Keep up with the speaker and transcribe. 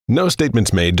No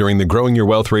statements made during the Growing Your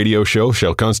Wealth radio show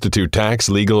shall constitute tax,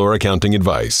 legal, or accounting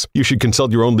advice. You should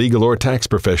consult your own legal or tax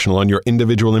professional on your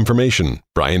individual information.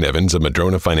 Brian Evans of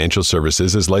Madrona Financial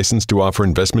Services is licensed to offer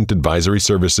investment advisory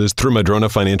services through Madrona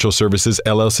Financial Services,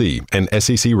 LLC, an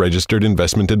SEC-registered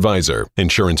investment advisor.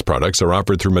 Insurance products are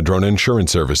offered through Madrona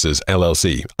Insurance Services,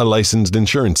 LLC, a licensed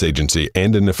insurance agency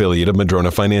and an affiliate of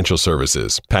Madrona Financial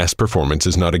Services. Past performance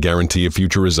is not a guarantee of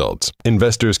future results.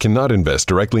 Investors cannot invest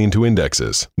directly into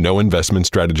indexes. No investment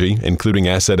strategy, including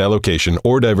asset allocation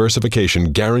or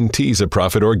diversification, guarantees a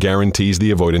profit or guarantees the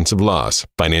avoidance of loss.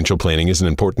 Financial planning is an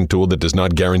important tool that does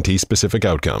not guarantee specific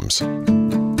outcomes.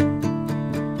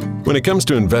 When it comes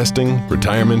to investing,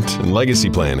 retirement, and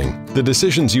legacy planning, the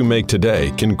decisions you make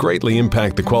today can greatly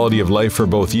impact the quality of life for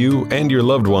both you and your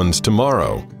loved ones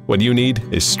tomorrow. What you need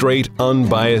is straight,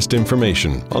 unbiased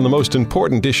information on the most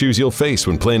important issues you'll face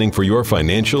when planning for your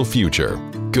financial future.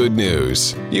 Good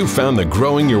news. You found the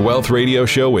Growing Your Wealth radio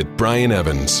show with Brian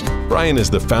Evans. Brian is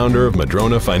the founder of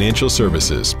Madrona Financial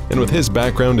Services, and with his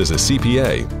background as a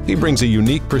CPA, he brings a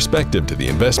unique perspective to the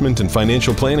investment and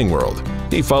financial planning world.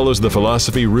 He follows the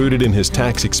philosophy rooted in his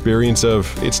tax experience of,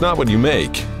 it's not what you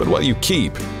make, but what you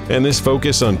keep. And this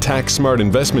focus on tax-smart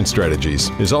investment strategies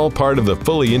is all part of the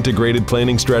fully integrated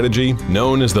planning strategy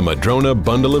known as the Madrona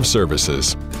Bundle of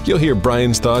Services. You'll hear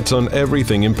Brian's thoughts on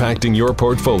everything impacting your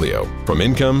portfolio, from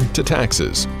income to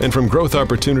taxes, and from growth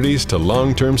opportunities to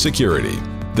long-term security.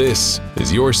 This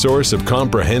is your source of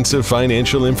comprehensive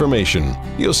financial information.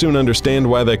 You'll soon understand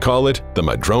why they call it the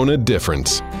Madrona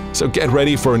Difference. So get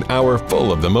ready for an hour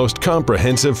full of the most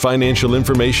comprehensive financial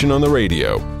information on the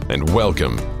radio. And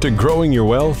welcome to Growing Your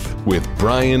Wealth with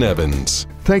Brian Evans.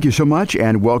 Thank you so much,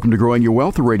 and welcome to Growing Your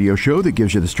Wealth, a radio show that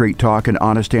gives you the straight talk and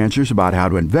honest answers about how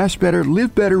to invest better,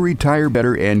 live better, retire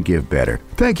better, and give better.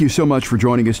 Thank you so much for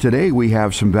joining us today. We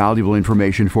have some valuable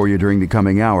information for you during the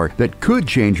coming hour that could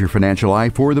change your financial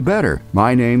life for the better.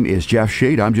 My name is Jeff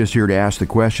Shade. I'm just here to ask the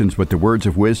questions, but the words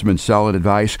of wisdom and solid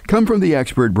advice come from the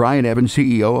expert Brian Evans,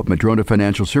 CEO of Madrona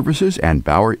Financial Services and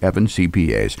Bauer Evans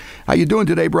CPAs. How you doing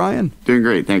today, Brian? Doing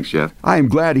great. Thanks, Jeff. I am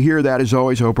glad to hear that. As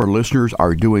always, I hope our listeners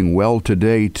are doing well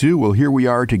today, too. Well, here we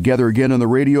are together again on the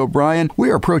radio, Brian. We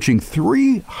are approaching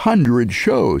 300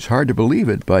 shows. Hard to believe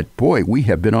it, but boy, we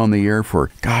have been on the air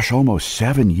for, almost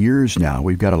 7 years now.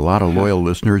 We've got a lot of loyal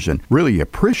listeners and really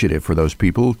appreciative for those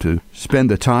people to spend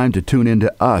the time to tune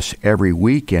into us every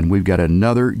week, and we've got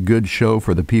another good show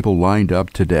for the people lined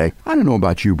up today. I don't know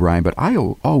about you, Brian, but I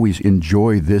always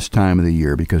enjoy this time of the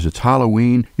year because it's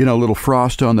Halloween, a little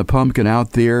frost on the pumpkin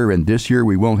out there, and this year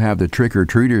we won't have the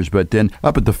trick-or-treaters, but then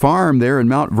up at the farm there in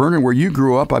Mount Vernon where you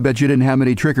grew up, I bet you didn't have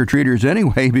many trick-or-treaters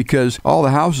anyway because all the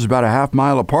houses about a half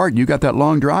mile apart and you got that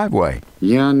long driveway.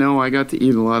 Yeah, no, I got to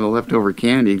eat a lot of leftover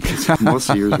candy because most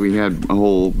of the years we had a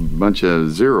whole bunch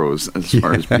of zeros as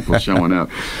far as people showing up.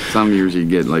 Some years you'd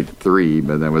get like 3,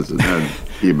 but that'd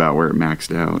be about where it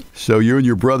maxed out. So you and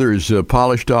your brothers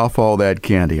polished off all that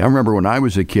candy. I remember when I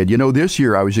was a kid, this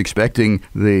year I was expecting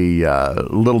the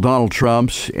little Donald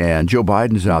Trumps and Joe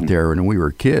Biden's out there, and when we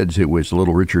were kids, it was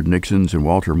little Richard Nixon's and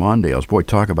Walter Mondale's. Boy,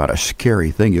 talk about a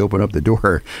scary thing. You open up the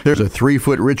door, there's a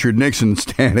 3-foot Richard Nixon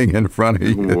standing in front of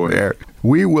you there.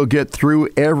 We will get through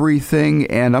everything,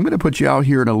 and I'm going to put you out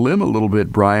here in a limb a little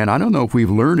bit, Brian. I don't know if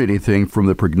we've learned anything from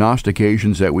the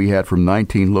prognostications that we had from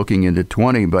 19 looking into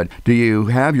 20, but do you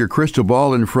have your crystal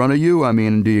ball in front of you? I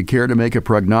mean, do you care to make a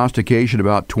prognostication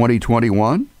about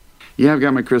 2021? Yeah, I've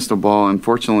got my crystal ball.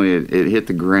 Unfortunately, it hit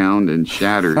the ground and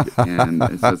shattered, and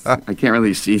I can't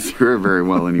really see through it very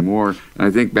well anymore. And I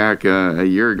think back a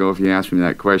year ago, if you asked me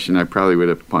that question, I probably would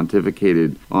have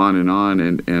pontificated on,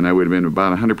 and I would have been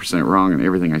about 100% wrong in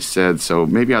everything I said. So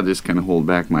maybe I'll just kind of hold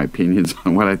back my opinions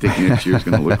on what I think next year is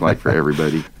going to look like for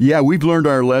everybody. Yeah, we've learned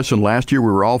our lesson. Last year,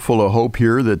 we were all full of hope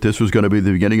here that this was going to be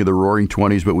the beginning of the Roaring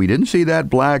 '20s, but we didn't see that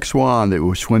black swan that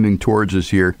was swimming towards us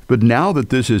here. But now that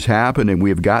this has happened and we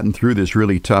have gotten through this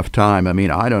really tough time, I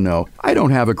mean, I don't know. I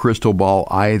don't have a crystal ball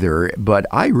either, but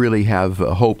I really have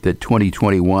hope that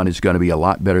 2021 is going to be a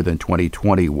lot better than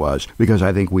 2020 was, because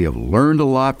I think we have learned a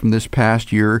lot from this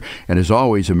past year, and as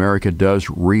always, America does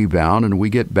rebound, and we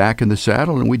get back in the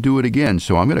saddle, and we do it again.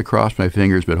 So I'm going to cross my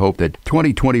fingers, but hope that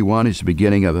 2021 is the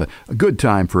beginning of a good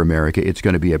time for America. It's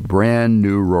going to be a brand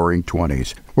new Roaring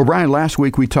 '20s. Well, Brian, last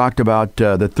week we talked about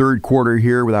the third quarter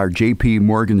here with our J.P.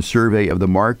 Morgan survey of the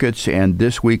markets, and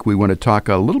this week we want to talk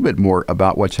a little bit more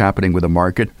about what's happening with the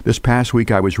market. This past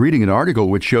week, I was reading an article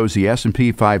which shows the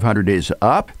S&P 500 is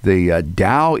up, the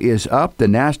Dow is up, the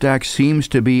NASDAQ seems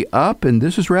to be up, and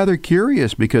this is rather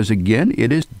curious because, again,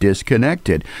 it is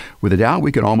disconnected. With the Dow,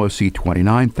 we can almost see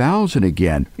 29,000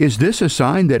 again. Is this a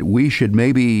sign that we should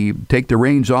maybe take the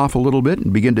reins off a little bit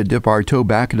and begin to dip our toe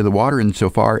back into the water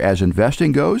insofar as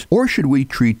investing goes? Or should we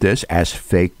treat this as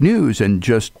fake news and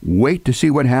just wait to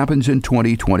see what happens in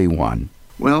 2021?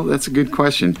 Well, that's a good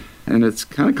question. And it's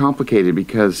kind of complicated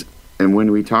because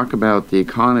when we talk about the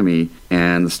economy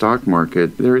and the stock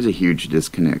market, there is a huge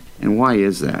disconnect. And why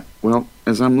is that? Well,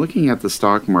 as I'm looking at the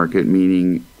stock market,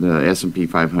 meaning the S&P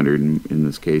 500 in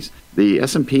this case, the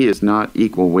S&P is not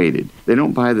equal weighted. They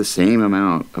don't buy the same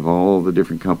amount of all the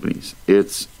different companies.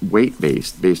 It's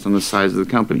weight-based, based on the size of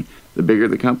the company. The bigger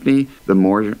the company, the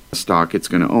more stock it's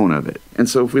going to own of it. And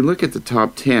so if we look at the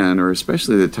top 10, or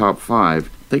especially the top 5,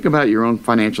 think about your own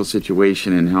financial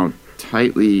situation and how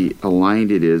tightly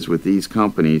aligned it is with these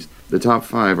companies. The top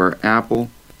 5 are Apple,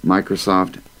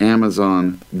 Microsoft,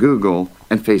 Amazon, Google,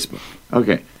 and Facebook.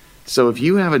 Okay, so if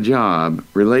you have a job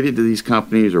related to these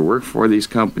companies or work for these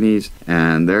companies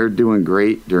and they're doing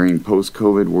great during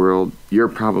post-COVID world, you're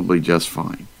probably just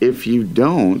fine. If you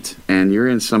don't, and you're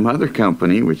in some other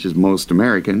company, which is most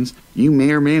Americans, you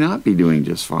may or may not be doing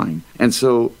just fine. And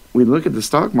so we look at the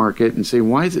stock market and say,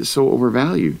 why is it so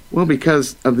overvalued? Well,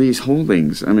 because of these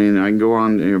holdings. I mean, I can go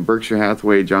on Berkshire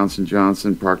Hathaway, Johnson &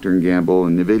 Johnson, Procter & Gamble,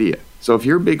 and NVIDIA. So if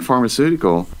you're big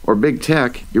pharmaceutical or big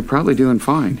tech, you're probably doing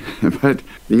fine. But,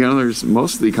 there's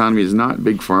most of the economy is not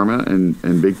big pharma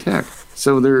and big tech.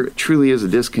 So there truly is a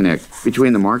disconnect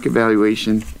between the market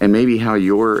valuation and maybe how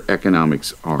your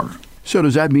economics are. So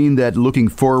does that mean that looking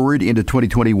forward into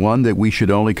 2021 that we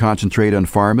should only concentrate on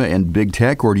pharma and big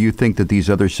tech, or do you think that these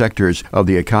other sectors of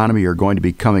the economy are going to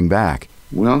be coming back?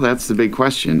 Well, that's the big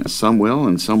question. Some will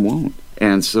and some won't.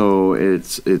 And so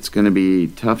it's going to be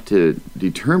tough to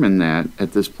determine that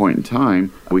at this point in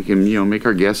time. We can, make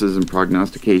our guesses and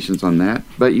prognostications on that.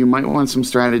 But you might want some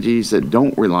strategies that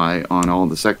don't rely on all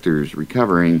the sectors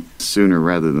recovering sooner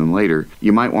rather than later.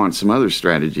 You might want some other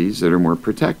strategies that are more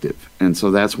protective. And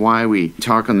so that's why we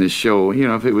talk on this show,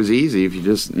 if it was easy, if you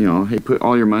just, hey, put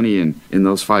all your money in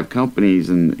those 5 companies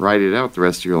and ride it out the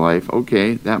rest of your life,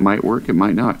 okay, that might work, it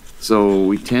might not. So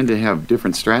we tend to have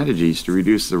different strategies to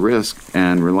reduce the risk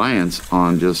and reliance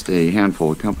on just a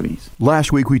handful of companies.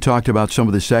 Last week we talked about some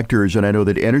of the sectors, and I know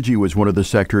that energy was one of the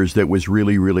sectors that was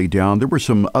really, really down. There were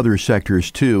some other sectors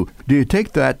too. Do you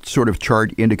take that sort of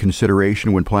chart into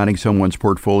consideration when planning someone's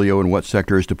portfolio and what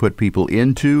sectors to put people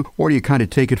into, or do you kind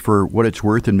of take it for what it's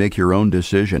worth and make your own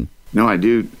decision? No, I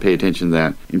do pay attention to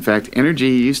that. In fact, energy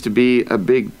used to be a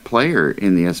big player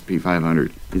in the S&P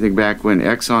 500. You think back when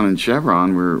Exxon and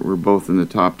Chevron were both in the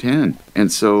top 10. And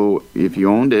so if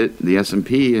you owned it, the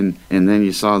S&P, and then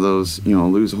you saw those,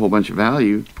 lose a whole bunch of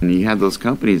value, and you had those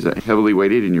companies that heavily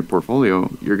weighted in your portfolio,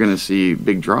 you're going to see a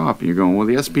big drop. And you're going, well,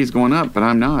 the S&P is going up, but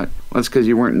I'm not. Well, that's because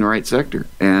you weren't in the right sector.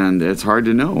 And it's hard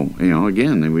to know.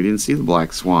 Again, we didn't see the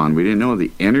black swan. We didn't know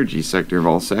the energy sector of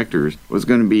all sectors was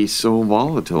going to be so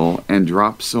volatile and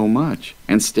drop so much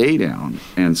and stay down.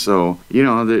 And so,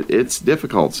 it's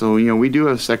difficult. So, we do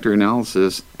a sector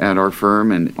analysis at our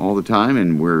firm and all the time,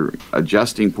 and we're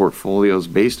adjusting portfolios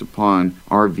based upon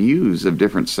our views of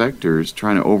different sectors,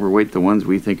 trying to overweight the ones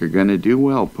we think are going to do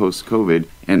well post-COVID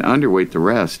and underweight the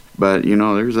rest. But,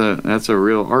 that's a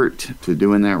real art to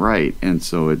doing that right. And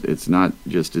so it's not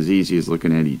just as easy as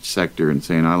looking at each sector and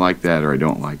saying, I like that or I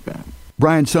don't like that.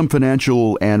 Brian, some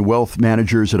financial and wealth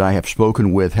managers that I have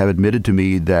spoken with have admitted to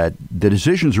me that the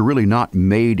decisions are really not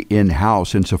made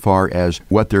in-house insofar as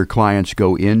what their clients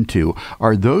go into.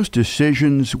 Are those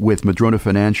decisions with Madrona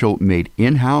Financial made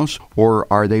in-house,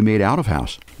 or are they made out of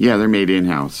house? Yeah, they're made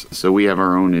in-house. So we have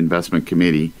our own investment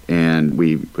committee, and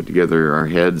we put together our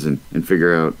heads and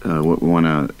figure out what we want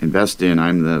to invest in.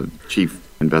 I'm the chief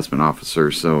investment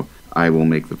officer, so I will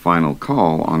make the final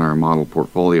call on our model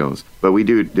portfolios. But we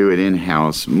do it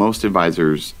in-house. Most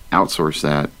advisors outsource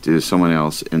that to someone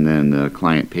else, and then the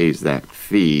client pays that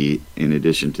fee in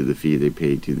addition to the fee they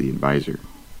pay to the advisor.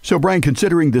 So, Brian,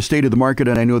 considering the state of the market,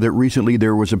 and I know that recently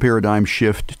there was a paradigm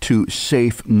shift to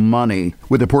safe money,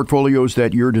 with the portfolios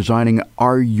that you're designing,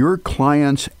 are your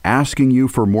clients asking you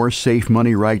for more safe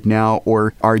money right now,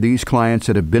 or are these clients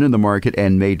that have been in the market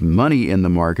and made money in the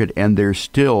market and they're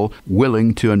still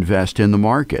willing to invest in the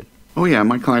market? Oh, yeah,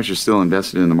 my clients are still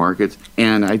invested in the markets.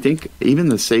 And I think even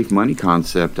the safe money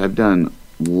concept, I've done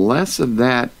less of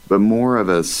that, but more of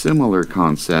a similar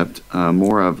concept,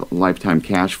 more of lifetime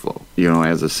cash flow,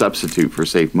 as a substitute for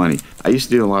safe money. I used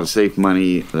to do a lot of safe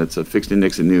money that's a fixed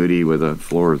index annuity with a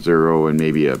floor of 0 and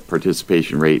maybe a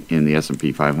participation rate in the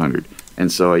S&P 500.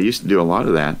 And so I used to do a lot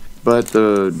of that. But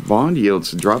the bond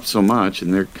yields dropped so much,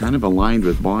 and they're kind of aligned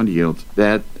with bond yields,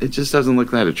 that it just doesn't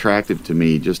look that attractive to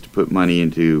me just to put money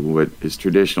into what is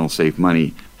traditional safe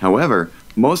money. However,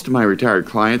 most of my retired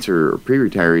clients or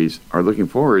pre-retirees are looking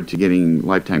forward to getting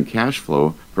lifetime cash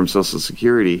flow from Social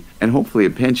Security and hopefully a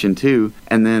pension too.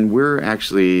 And then we're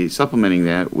actually supplementing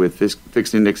that with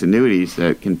fixed index annuities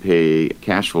that can pay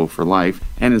cash flow for life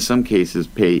and in some cases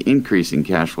pay increasing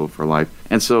cash flow for life.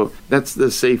 And so that's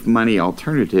the safe money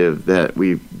alternative that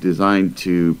we've designed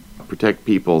to protect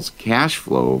people's cash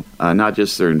flow, not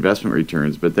just their investment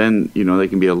returns, but then, they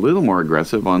can be a little more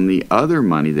aggressive on the other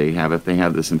money they have if they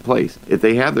have this in place. If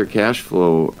they have their cash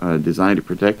flow designed to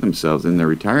protect themselves in their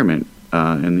retirement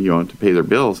and, to pay their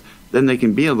bills, then they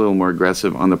can be a little more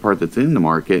aggressive on the part that's in the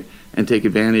market and take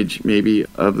advantage maybe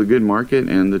of the good market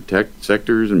and the tech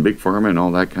sectors and big pharma and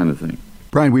all that kind of thing.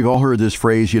 Brian, we've all heard this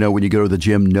phrase, when you go to the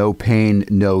gym, no pain,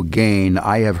 no gain.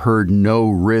 I have heard no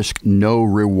risk, no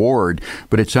reward.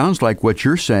 But it sounds like what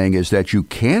you're saying is that you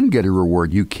can get a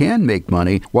reward. You can make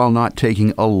money while not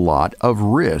taking a lot of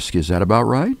risk. Is that about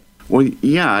right? Well,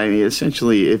 yeah,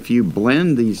 essentially, if you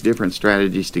blend these different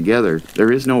strategies together,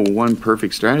 there is no one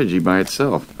perfect strategy by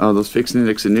itself. Those fixed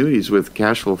index annuities with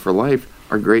cash flow for life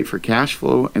are great for cash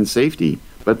flow and safety,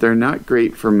 but they're not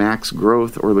great for max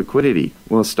growth or liquidity.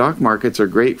 Well, stock markets are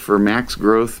great for max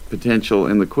growth potential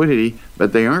and liquidity,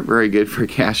 but they aren't very good for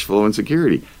cash flow and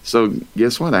security. So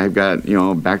guess what? I've got,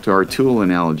 back to our tool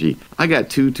analogy. I got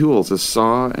two tools, a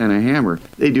saw and a hammer.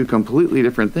 They do completely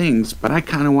different things, but I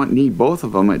kind of need both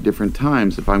of them at different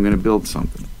times if I'm going to build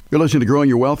something. You're listening to Growing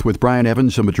Your Wealth with Brian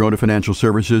Evans of Madrona Financial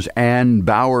Services and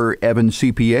Bauer Evans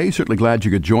CPA. Certainly glad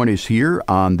you could join us here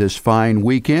on this fine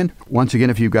weekend. Once again,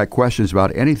 if you've got questions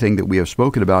about anything that we have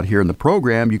spoken about here in the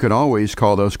program, you can always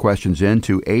call those questions in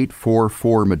to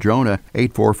 844-MADRONA,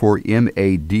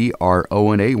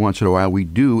 844-MADRONA. Once in a while, we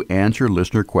do answer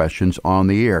listener questions on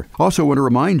the air. Also, want to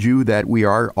remind you that we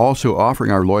are also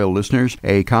offering our loyal listeners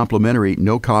a complimentary,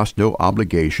 no-cost,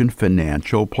 no-obligation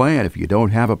financial plan. If you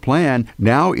don't have a plan,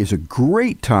 now is a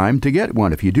great time to get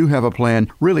one. If you do have a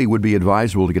plan, really would be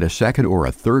advisable to get a second or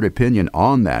a third opinion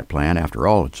on that plan. After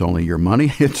all, it's only your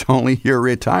money. It's only your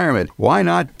retirement. Why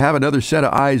not have another set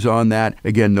of eyes on that?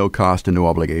 Again, no cost and no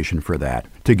obligation for that.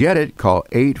 To get it, call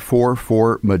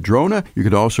 844-MADRONA. You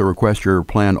could also request your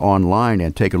plan online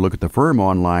and take a look at the firm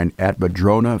online at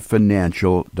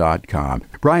madronafinancial.com.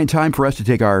 Brian, time for us to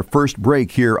take our first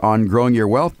break here on Growing Your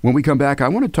Wealth. When we come back, I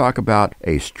want to talk about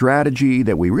a strategy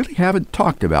that we really haven't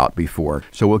talked about before.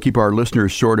 So we'll keep our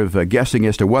listeners sort of guessing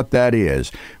as to what that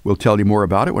is. We'll tell you more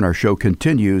about it when our show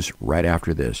continues right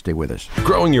after this. Stay with us.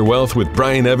 Growing Your Wealth with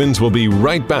Brian Evans will be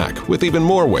right back with even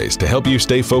more ways to help you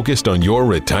stay focused on your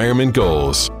retirement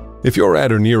goals. If you're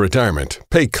at or near retirement,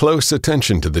 pay close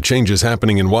attention to the changes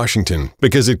happening in Washington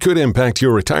because it could impact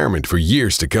your retirement for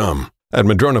years to come. At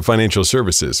Madrona Financial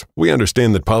Services, we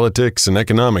understand that politics and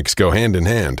economics go hand in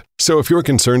hand. So if you're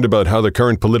concerned about how the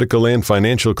current political and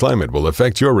financial climate will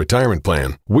affect your retirement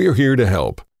plan, we're here to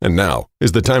help. And now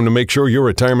is the time to make sure your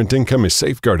retirement income is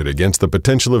safeguarded against the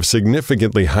potential of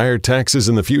significantly higher taxes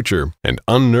in the future and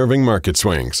unnerving market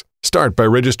swings. Start by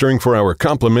registering for our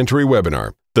complimentary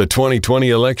webinar, The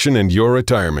 2020 Election and Your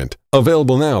Retirement.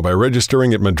 Available now by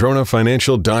registering at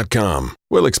madronafinancial.com.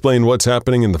 We'll explain what's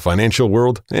happening in the financial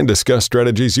world and discuss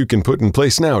strategies you can put in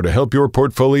place now to help your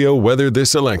portfolio weather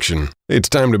this election. It's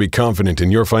time to be confident in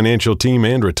your financial team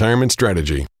and retirement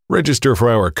strategy. Register for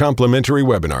our complimentary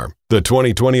webinar, The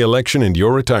 2020 Election and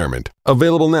Your Retirement.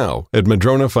 Available now at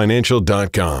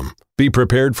madronafinancial.com. Be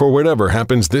prepared for whatever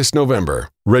happens this November.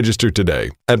 Register today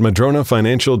at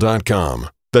madronafinancial.com.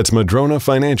 That's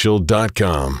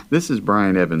madronafinancial.com. This is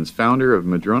Brian Evans, founder of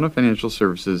Madrona Financial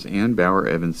Services and Bauer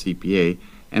Evans CPA,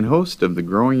 and host of the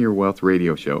Growing Your Wealth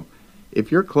radio show. If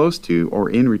you're close to or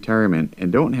in retirement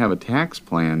and don't have a tax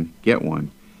plan, get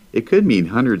one. It could mean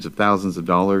hundreds of thousands of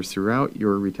dollars throughout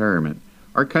your retirement.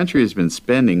 Our country has been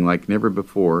spending like never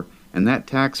before, and that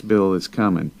tax bill is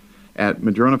coming. At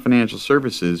Madrona Financial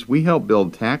Services, we help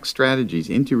build tax strategies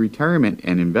into retirement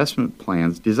and investment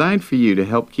plans designed for you to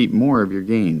help keep more of your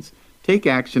gains. Take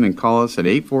action and call us at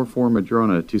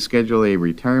 844-MADRONA to schedule a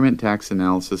retirement tax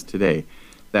analysis today.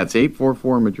 That's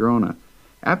 844-MADRONA.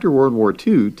 After World War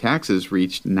II, taxes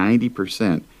reached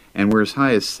 90% and were as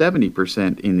high as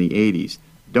 70% in the 80s.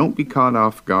 Don't be caught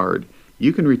off guard.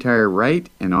 You can retire right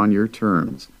and on your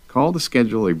terms. Call to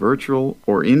schedule a virtual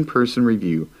or in-person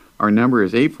review. Our number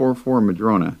is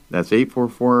 844-MADRONA. That's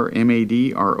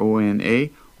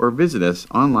 844-MADRONA, or visit us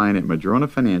online at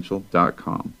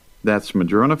madronafinancial.com. That's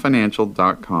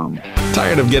madronafinancial.com.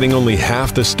 Tired of getting only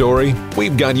half the story?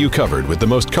 We've got you covered with the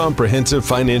most comprehensive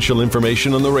financial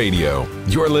information on the radio.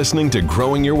 You're listening to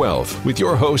Growing Your Wealth with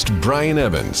your host, Brian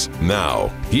Evans. Now,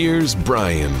 here's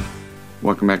Brian.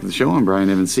 Welcome back to the show. I'm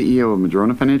Brian Evans, CEO of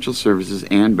Madrona Financial Services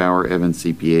and Bauer Evans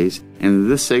CPAs. And in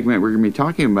this segment, we're going to be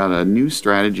talking about a new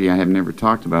strategy I have never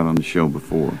talked about on the show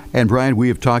before. And Brian, we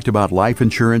have talked about life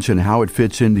insurance and how it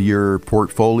fits into your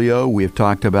portfolio. We have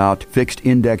talked about fixed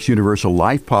index universal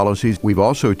life policies. We've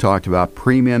also talked about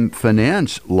premium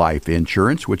finance life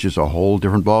insurance, which is a whole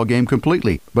different ballgame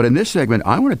completely. But in this segment,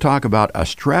 I want to talk about a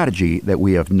strategy that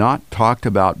we have not talked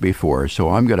about before. So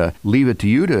I'm going to leave it to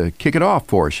you to kick it off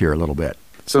for us here a little bit.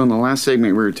 So in the last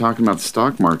segment, we were talking about the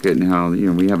stock market and how,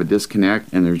 we have a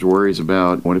disconnect and there's worries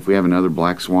about what if we have another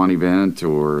black swan event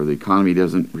or the economy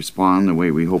doesn't respond the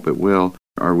way we hope it will.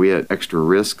 Are we at extra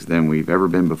risk than we've ever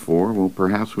been before? Well,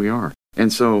 perhaps we are.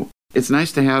 And so it's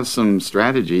nice to have some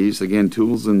strategies, again,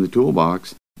 tools in the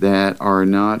toolbox that are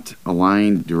not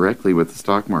aligned directly with the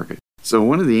stock market. So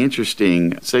one of the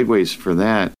interesting segues for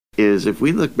that is if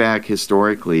we look back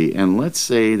historically, and let's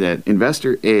say that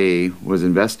investor A was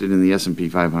invested in the S&P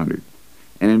 500,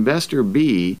 and investor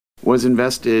B was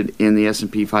invested in the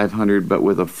S&P 500 but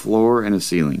with a floor and a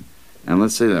ceiling. And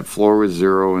let's say that floor was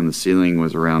 0 and the ceiling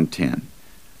was around 10.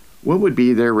 What would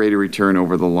be their rate of return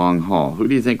over the long haul? Who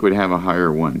do you think would have a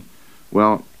higher one?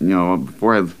 Well,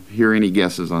 before I hear any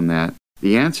guesses on that,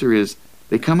 the answer is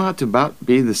they come out to about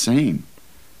be the same.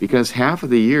 Because half of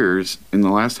the years, in the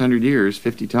last 100 years,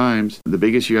 50 times, the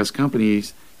biggest U.S.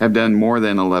 companies have done more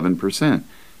than 11%.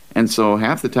 And so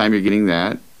half the time you're getting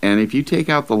that. And if you take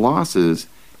out the losses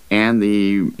and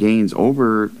the gains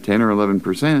over 10 or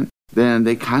 11%, then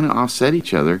they kind of offset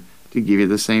each other to give you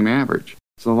the same average.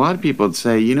 So a lot of people would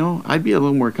say, I'd be a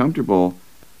little more comfortable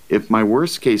if my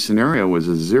worst case scenario was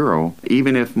a 0,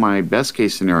 even if my best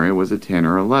case scenario was a 10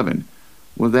 or 11.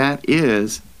 Well, that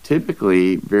is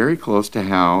typically very close to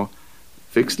how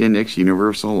fixed index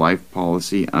universal life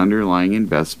policy underlying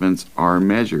investments are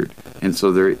measured. And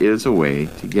so there is a way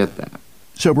to get that.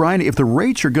 So, Brian, if the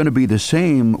rates are going to be the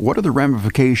same, what are the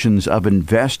ramifications of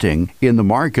investing in the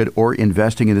market or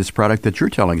investing in this product that you're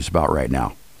telling us about right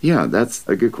now? Yeah, that's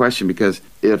a good question, because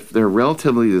if they're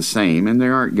relatively the same, and they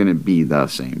aren't going to be the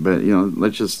same, but,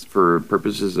 let's just, for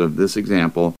purposes of this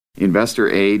example, investor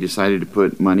A decided to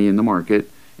put money in the market.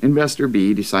 Investor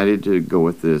B decided to go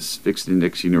with this fixed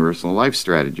index universal life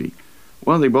strategy.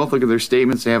 Well, they both look at their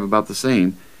statements, they have about the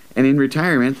same. And in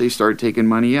retirement, they start taking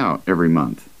money out every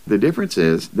month. The difference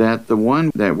is that the one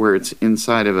that where it's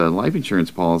inside of a life insurance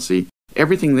policy,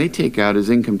 everything they take out is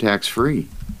income tax free.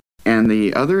 And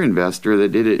the other investor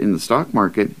that did it in the stock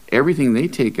market, everything they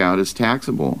take out is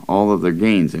taxable, all of their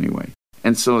gains anyway.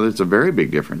 And so there's a very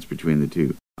big difference between the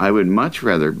two. I would much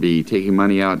rather be taking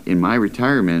money out in my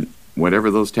retirement,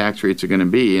 whatever those tax rates are going to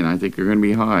be, and I think they're going to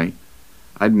be high.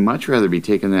 I'd much rather be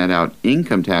taking that out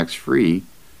income tax free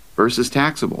versus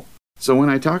taxable. So when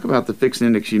I talk about the fixed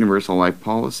index universal life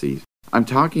policies, I'm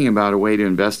talking about a way to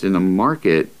invest in the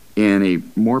market in a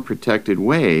more protected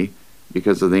way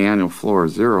because of the annual floor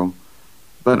of 0,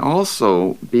 but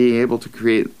also be able to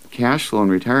create cash flow in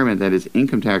retirement that is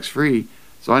income tax free,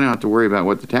 so I don't have to worry about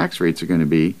what the tax rates are going to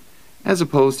be, as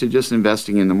opposed to just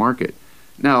investing in the market.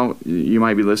 Now, you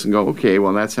might be listening and go, okay,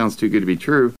 well, that sounds too good to be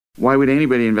true. Why would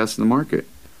anybody invest in the market?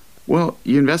 Well,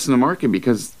 you invest in the market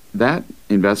because that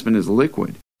investment is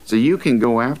liquid. So you can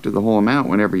go after the whole amount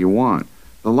whenever you want.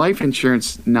 The life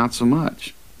insurance, not so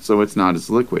much. So it's not as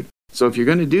liquid. So if you're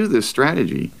going to do this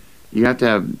strategy, you have to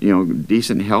have,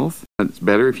 decent health. It's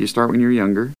better if you start when you're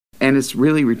younger. And it's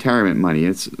really retirement money.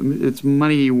 It's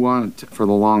money you want for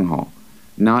the long haul,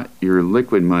 not your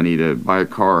liquid money to buy a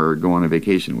car or go on a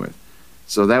vacation with.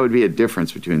 So that would be a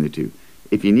difference between the two.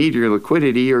 If you need your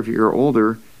liquidity, or if you're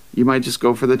older, you might just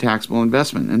go for the taxable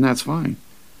investment, and that's fine.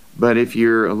 But if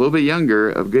you're a little bit younger,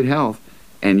 of good health,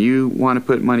 and you want to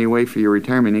put money away for your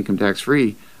retirement income tax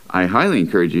free, I highly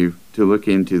encourage you to look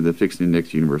into the fixed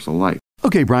index universal life.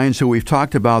 Okay, Brian, so we've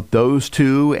talked about those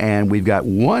two, and we've got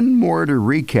one more to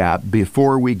recap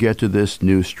before we get to this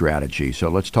new strategy. So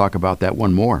let's talk about that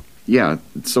one more. Yeah,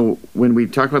 so when we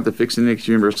talk about the fixed index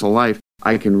universal life,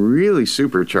 I can really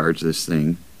supercharge this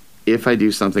thing if I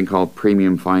do something called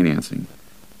premium financing.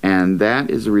 And that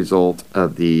is a result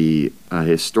of the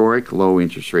historic low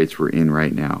interest rates we're in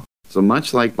right now. So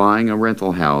much like buying a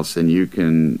rental house, and you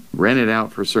can rent it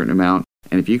out for a certain amount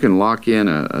And if you can lock in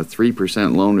a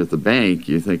 3% loan at the bank,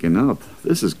 you're thinking, oh,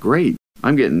 this is great.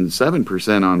 I'm getting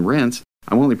 7% on rents.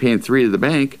 I'm only paying 3% to the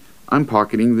bank. I'm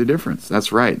pocketing the difference.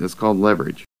 That's right. That's called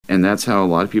leverage. And that's how a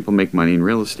lot of people make money in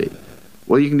real estate.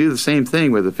 Well, you can do the same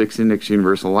thing with a fixed index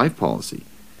universal life policy.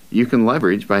 You can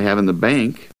leverage by having the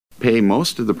bank pay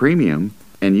most of the premium,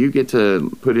 and you get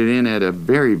to put it in at a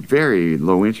very, very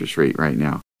low interest rate right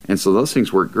now. And so those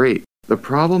things work great. The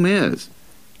problem is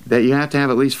that you have to have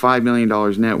at least $5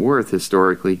 million net worth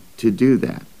historically to do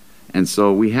that. And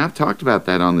so we have talked about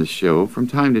that on this show from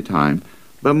time to time,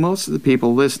 but most of the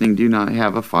people listening do not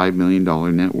have a $5 million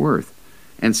net worth.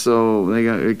 And so they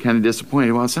got kind of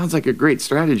disappointed. Well, it sounds like a great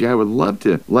strategy. I would love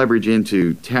to leverage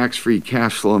into tax-free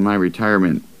cash flow in my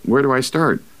retirement. Where do I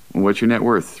start? Well, what's your net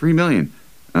worth? $3 million.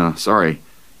 Sorry,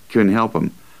 couldn't help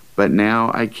them. But now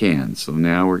I can. So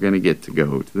now we're going to get to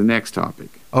go to the next topic.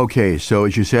 Okay, so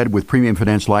as you said, with Premium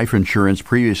Finance Life Insurance,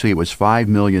 previously it was $5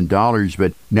 million,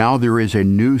 but now there is a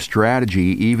new strategy,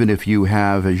 even if you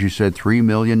have, as you said, $3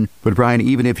 million. But Brian,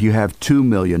 even if you have $2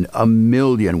 million, $1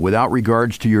 million, without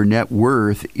regards to your net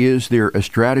worth, is there a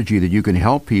strategy that you can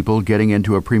help people getting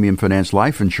into a Premium Finance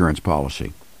Life Insurance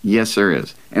policy? Yes, there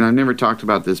is. And I've never talked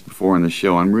about this before on the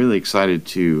show. I'm really excited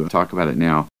to talk about it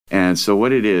now. And so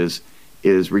what it is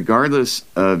regardless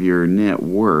of your net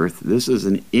worth, this is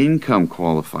an income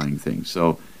qualifying thing.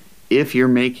 So if you're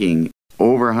making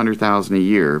over $100,000 a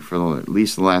year for at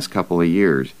least the last couple of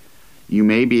years, you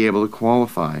may be able to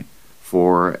qualify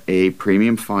for a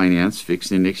premium finance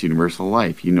fixed index universal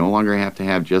life. You no longer have to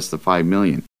have just the $5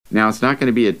 million. Now, it's not going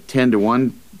to be a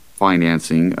 10-to-1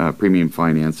 financing, premium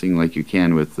financing like you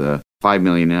can with the $5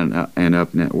 million and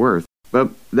up net worth.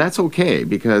 But that's okay,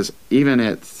 because even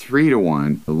at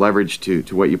 3-to-1, the leverage to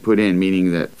what you put in,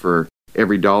 meaning that for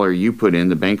every dollar you put in,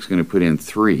 the bank's going to put in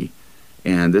 3.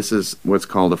 And this is what's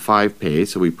called a 5-pay.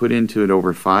 So we put into it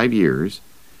over 5 years.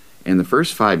 And the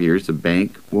first 5 years, the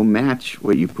bank will match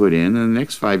what you put in. And the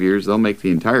next 5 years, they'll make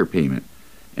the entire payment.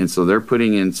 And so they're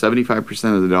putting in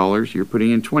 75% of the dollars. You're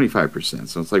putting in 25%.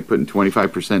 So it's like putting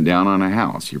 25% down on a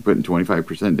house. You're putting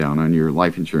 25% down on your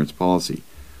life insurance policy.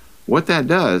 What that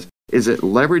does is it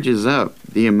leverages up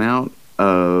the amount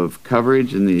of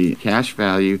coverage and the cash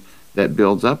value that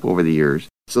builds up over the years,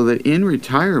 so that in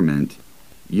retirement,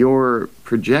 your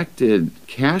projected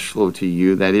cash flow to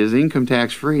you that is income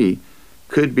tax free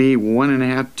could be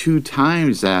 1.5, 2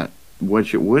 times that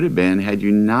what it would have been had you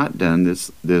not done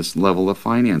this level of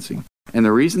financing. And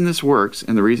the reason this works,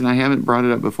 and the reason I haven't brought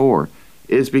it up before,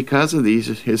 is because of these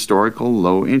historical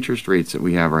low interest rates that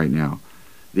we have right now.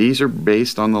 These are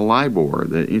based on the LIBOR,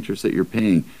 the interest that you're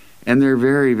paying. And they're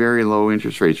very, very low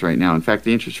interest rates right now. In fact,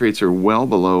 the interest rates are well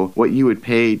below what you would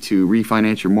pay to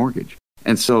refinance your mortgage.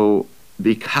 And so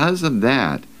because of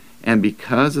that, and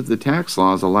because of the tax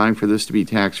laws allowing for this to be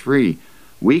tax-free,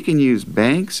 we can use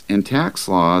banks and tax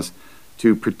laws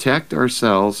to protect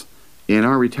ourselves in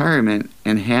our retirement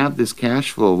and have this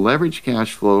cash flow, leverage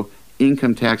cash flow,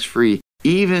 income tax-free,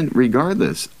 even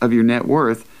regardless of your net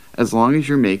worth, as long as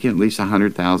you're making at least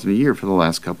 $100,000 a year for the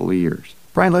last couple of years.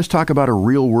 Brian, let's talk about a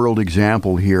real-world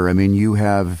example here. I mean, you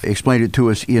have explained it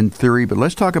to us in theory, but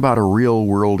let's talk about a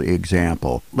real-world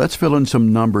example. Let's fill in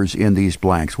some numbers in these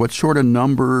blanks. What sort of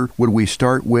number would we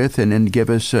start with, and then give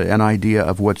us an idea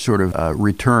of what sort of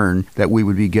return that we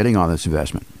would be getting on this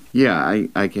investment? Yeah,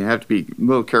 I can have to be a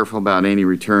little careful about any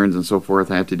returns and so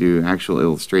forth. I have to do actual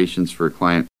illustrations for a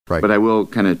client. Right. But I will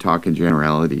kind of talk in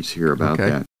generalities here about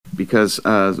that. Because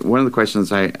one of the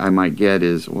questions I might get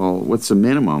is, well, what's the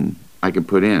minimum I could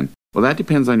put in? Well, that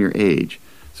depends on your age.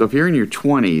 So if you're in your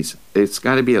 20s, it's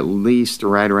got to be at least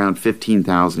right around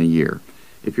 $15,000 a year.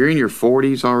 If you're in your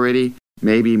 40s already,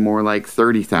 maybe more like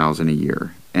 $30,000 a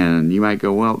year. And you might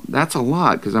go, well, that's a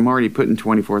lot because I'm already putting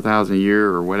 $24,000 a year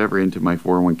or whatever into my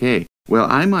 401k. Well,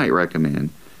 I might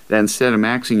recommend that instead of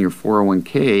maxing your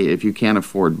 401k, if you can't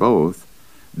afford both,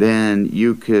 then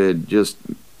you could just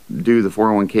do the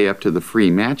 401k up to the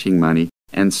free matching money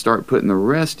and start putting the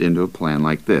rest into a plan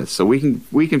like this. So we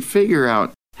can figure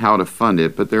out how to fund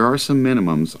it, but there are some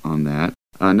minimums on that.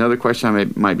 Another question I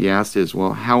might be asked is,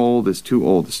 well, how old is too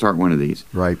old to start one of these?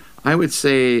 Right. I would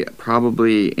say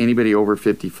probably anybody over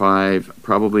 55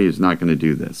 probably is not going to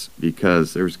do this,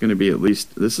 because there's going to be at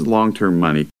least, this is long-term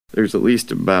money, there's at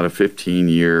least about a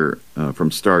 15-year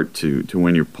from start to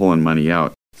when you're pulling money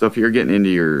out. So if you're getting into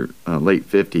your late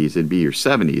 50s, it'd be your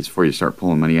 70s before you start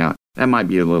pulling money out. That might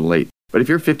be a little late. But if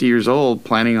you're 50 years old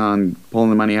planning on pulling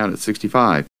the money out at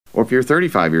 65, or if you're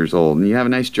 35 years old and you have a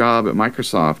nice job at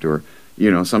Microsoft or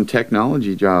some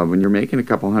technology job when you're making a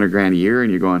couple $100,000 a year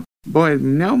and you're going, boy,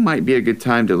 now might be a good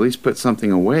time to at least put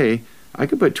something away I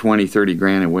could put 20, 30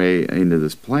 grand away into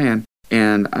this plan,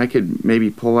 and I could maybe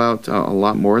pull out a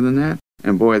lot more than that.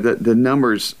 And boy, the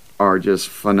numbers are just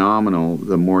phenomenal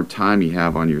the more time you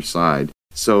have on your side.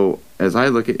 So as I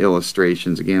look at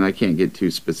illustrations, again, I can't get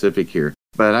too specific here,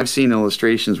 but I've seen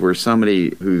illustrations where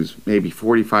somebody who's maybe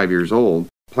 45 years old,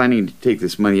 planning to take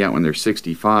this money out when they're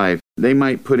 65, they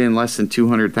might put in less than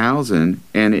 $200,000,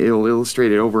 and it'll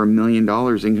illustrate it over $1 million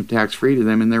income tax free to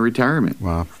them in their retirement.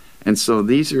 Wow. And so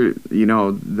these are,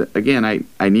 again,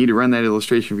 I need to run that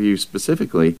illustration for you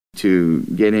specifically to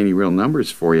get any real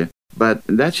numbers for you. But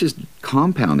that's just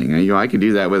compounding. I could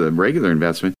do that with a regular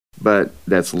investment, but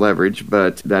that's leverage.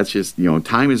 But that's just,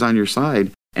 time is on your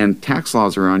side, and tax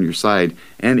laws are on your side,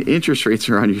 and interest rates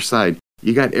are on your side.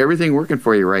 You got everything working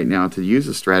for you right now to use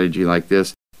a strategy like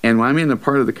this. And when I'm in the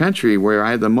part of the country where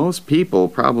I have the most people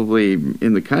probably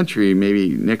in the country, maybe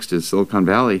next to Silicon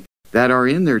Valley, that are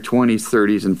in their 20s,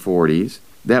 30s, and 40s,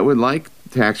 that would like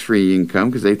tax-free income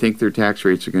because they think their tax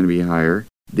rates are going to be higher.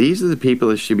 These are the people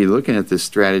that should be looking at this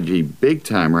strategy big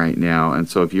time right now. And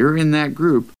so if you're in that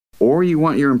group, or you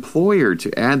want your employer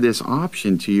to add this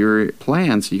option to your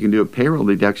plan so you can do a payroll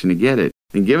deduction to get it,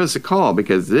 then give us a call,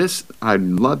 because I'd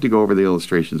love to go over the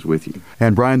illustrations with you.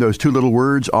 And Brian, those two little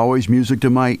words, always music to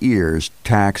my ears,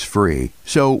 tax-free.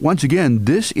 So once again,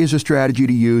 this is a strategy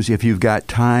to use if you've got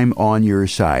time on your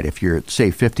side. If you're, say,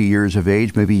 50 years of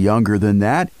age, maybe younger than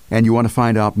that, and you want to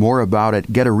find out more about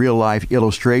it, get a real-life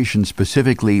illustration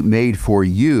specifically made for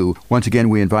you. Once again,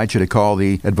 we invite you to call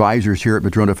the advisors here at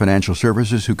Madrona Financial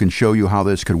Services who can show you how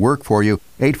this could work for you.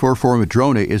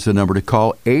 844-MADRONA is the number to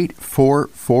call,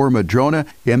 844-MADRONA,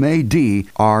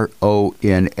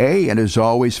 MADRONA. And as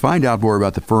always, find out more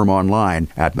about the firm online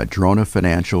at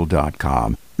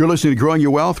MadronaFinancial.com. You're listening to Growing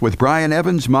Your Wealth with Brian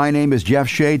Evans. My name is Jeff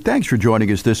Shade. Thanks for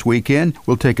joining us this weekend.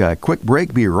 We'll take a quick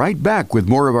break, be right back with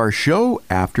more of our show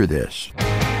after this.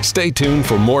 Stay tuned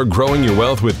for more Growing Your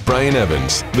Wealth with Brian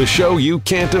Evans, the show you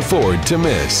can't afford to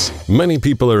miss. Many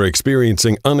people are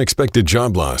experiencing unexpected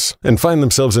job loss and find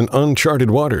themselves in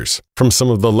uncharted waters. From some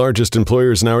of the largest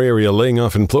employers in our area laying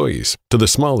off employees to the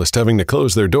smallest having to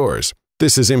close their doors,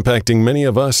 this is impacting many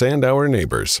of us and our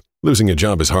neighbors. Losing a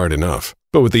job is hard enough,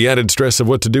 but with the added stress of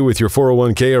what to do with your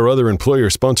 401k or other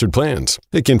employer-sponsored plans,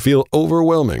 it can feel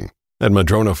overwhelming. At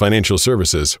Madrona Financial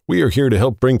Services, we are here to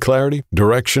help bring clarity,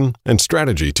 direction, and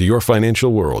strategy to your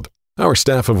financial world. Our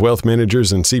staff of wealth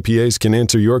managers and CPAs can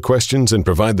answer your questions and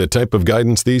provide the type of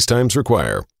guidance these times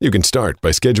require. You can start by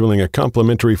scheduling a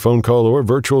complimentary phone call or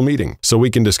virtual meeting so we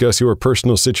can discuss your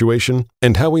personal situation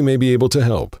and how we may be able to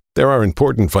help. There are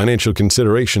important financial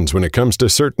considerations when it comes to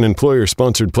certain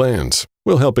employer-sponsored plans.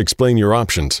 We'll help explain your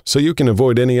options so you can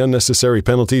avoid any unnecessary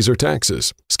penalties or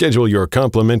taxes. Schedule your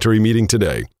complimentary meeting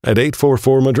today at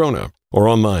 844-MADRONA or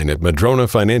online at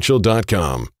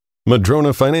MadronaFinancial.com.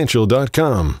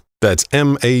 MadronaFinancial.com. That's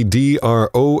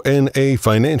MADRONA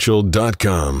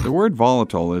Financial.com. The word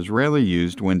volatile is rarely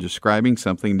used when describing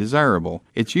something desirable.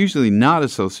 It's usually not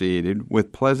associated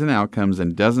with pleasant outcomes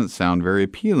and doesn't sound very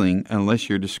appealing unless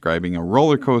you're describing a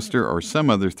roller coaster or some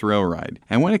other thrill ride.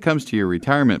 And when it comes to your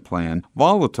retirement plan,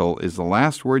 volatile is the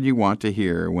last word you want to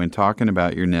hear when talking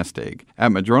about your nest egg.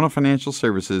 At Madrona Financial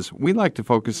Services, we like to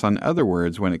focus on other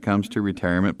words when it comes to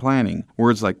retirement planning.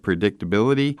 Words like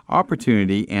predictability,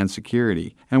 opportunity, and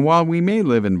security. And while we may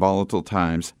live in volatile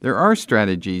times, there are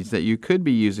strategies that you could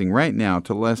be using right now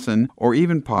to lessen or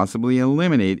even possibly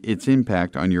eliminate its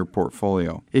impact on your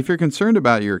portfolio. If you're concerned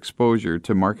about your exposure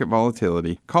to market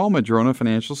volatility, call Madrona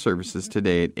Financial Services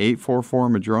today at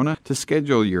 844-MADRONA to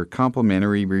schedule your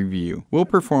complimentary review. We'll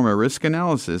perform a risk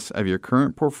analysis of your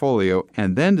current portfolio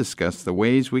and then discuss the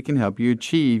ways we can help you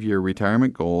achieve your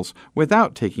retirement goals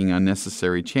without taking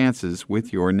unnecessary chances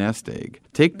with your nest egg.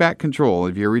 Take back control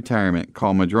of your retirement.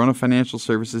 Call Madrona Financial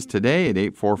Services today at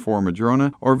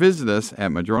 844-MADRONA or visit us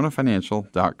at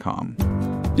MadronaFinancial.com.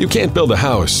 You can't build a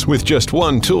house with just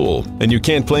one tool, and you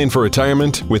can't plan for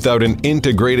retirement without an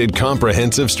integrated,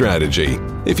 comprehensive strategy.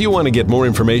 If you want to get more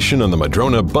information on the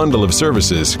Madrona bundle of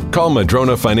services, call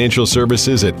Madrona Financial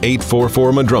Services at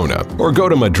 844-MADRONA or go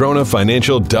to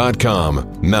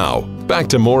MadronaFinancial.com. Now, back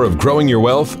to more of Growing Your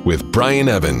Wealth with Brian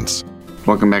Evans.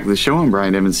 Welcome back to the show. I'm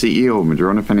Brian Evans, CEO of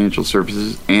Madrona Financial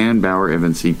Services and Bauer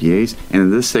Evans CPAs. And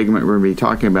in this segment, we're going to be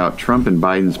talking about Trump and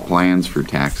Biden's plans for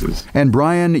taxes. And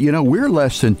Brian, we're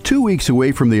less than 2 weeks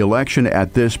away from the election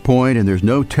at this point, and there's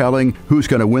no telling who's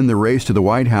going to win the race to the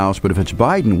White House. But if it's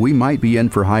Biden, we might be in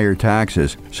for higher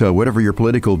taxes. So whatever your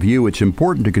political view, it's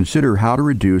important to consider how to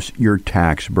reduce your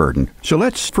tax burden. So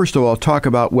let's first of all talk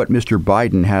about what Mr.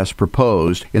 Biden has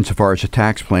proposed insofar as a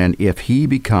tax plan if he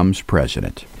becomes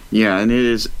president. Yeah, and it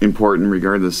is important,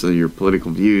 regardless of your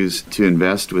political views, to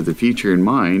invest with the future in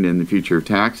mind and the future of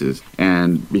taxes.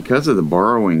 And because of the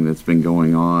borrowing that's been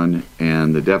going on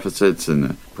and the deficits and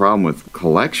the problem with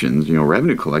collections,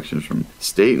 revenue collections from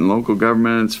state and local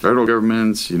governments, federal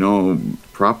governments,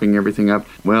 propping everything up,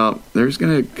 well, there's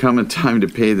going to come a time to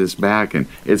pay this back. And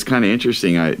it's kind of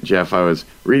interesting, Jeff, I was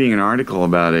reading an article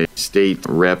about a state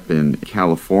rep in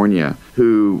California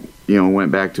who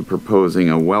went back to proposing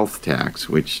a wealth tax,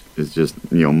 which is just,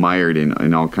 mired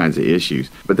in all kinds of issues.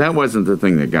 But that wasn't the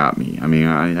thing that got me. I mean,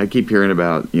 I keep hearing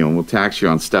about, we'll tax you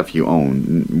on stuff you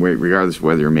own, regardless of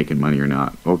whether you're making money or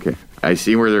not. Okay. I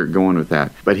see where they're going with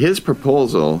that. But his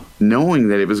proposal, knowing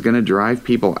that it was going to drive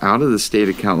people out of the state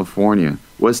of California,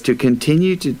 was to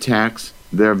continue to tax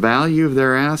the value of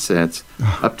their assets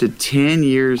up to 10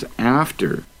 years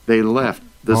after they left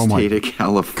the state of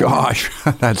California. Gosh,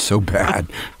 that's so bad.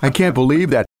 I can't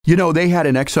believe that. They had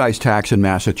an excise tax in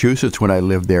Massachusetts when I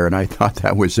lived there, and I thought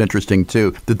that was interesting,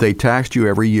 too, that they taxed you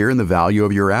every year in the value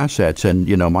of your assets. And,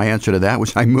 my answer to that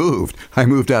was I moved. I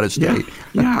moved out of state.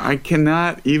 Yeah, I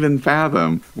cannot even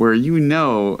fathom where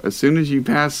as soon as you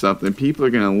pass something, people are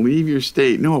going to leave your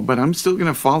state. No, but I'm still going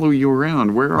to follow you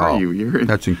around. Where are you?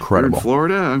 That's incredible. You're in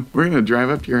Florida? We're going to drive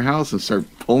up to your house and start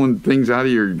pulling things out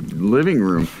of your living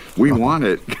room. We want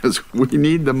it because we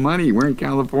need the money. We're in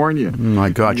California. Oh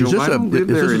my gosh. I don't live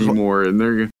there anymore,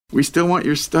 and we still want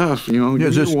your stuff. Give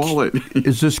your wallet.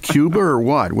 Is this Cuba or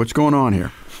what? What's going on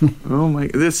here? Oh my!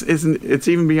 This isn't. It's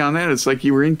even beyond that. It's like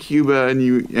you were in Cuba and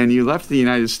you left the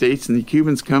United States, and the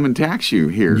Cubans come and tax you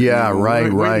here. Yeah,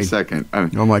 right. Wait a second.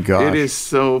 Oh my gosh! It is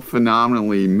so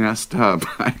phenomenally messed up.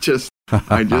 I just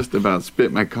about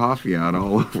spit my coffee out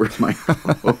all over my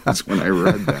clothes when I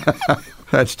read that.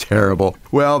 That's terrible.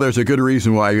 Well, there's a good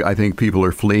reason why I think people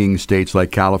are fleeing states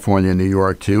like California and New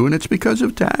York, too, and it's because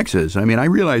of taxes. I mean, I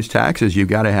realize taxes, you've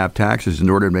got to have taxes in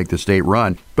order to make the state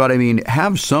run. But, I mean,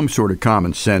 have some sort of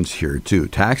common sense here, too.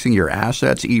 Taxing your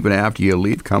assets even after you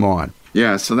leave, come on.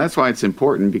 Yeah, so that's why it's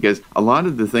important, because a lot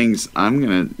of the things I'm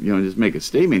going to, just make a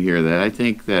statement here that I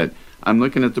think that I'm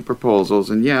looking at the proposals,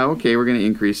 and we're going to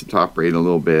increase the top rate a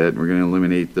little bit. We're going to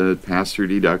eliminate the pass-through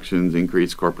deductions,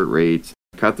 increase corporate rates,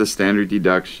 cut the standard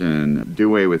deduction, do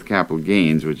away with capital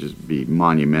gains, which is be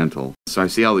monumental. So I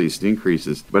see all these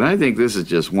increases, but I think this is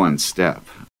just one step.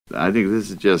 I think this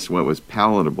is just what was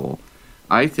palatable.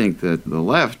 I think that the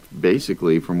left,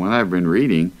 basically, from what I've been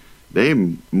reading, they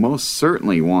most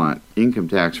certainly want income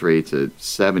tax rates at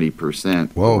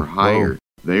 70% or higher. Whoa.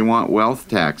 They want wealth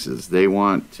taxes. They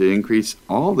want to increase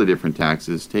all the different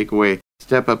taxes, take away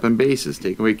step up in basis,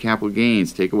 take away capital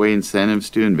gains, take away incentives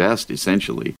to invest,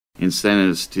 essentially.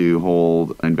 Incentives to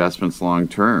hold investments long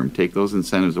term. Take those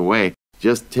incentives away.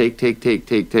 Just take.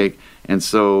 And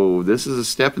so this is a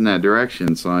step in that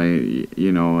direction. So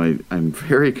I'm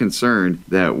very concerned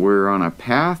that we're on a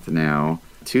path now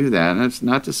to that. And it's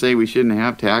not to say we shouldn't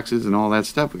have taxes and all that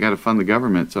stuff. We got to fund the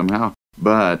government somehow.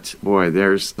 But boy,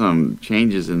 there's some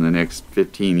changes in the next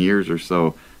 15 years or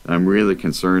so that I'm really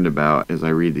concerned about as I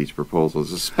read these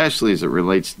proposals, especially as it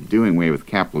relates to doing away with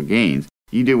capital gains.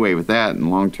 You do away with that and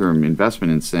long-term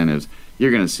investment incentives,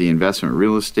 you're going to see investment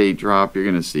real estate drop. You're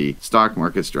going to see stock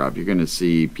markets drop. You're going to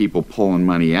see people pulling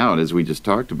money out, as we just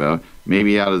talked about,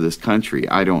 maybe out of this country.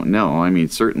 I don't know. I mean,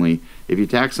 certainly, if you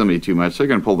tax somebody too much, they're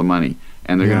going to pull the money,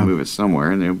 and they're going to move it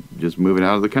somewhere, and they'll just move it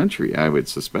out of the country, I would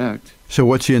suspect. So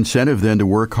what's the incentive then to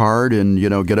work hard and,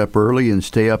 get up early and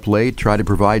stay up late, try to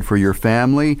provide for your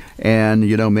family and,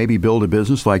 maybe build a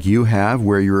business like you have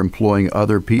where you're employing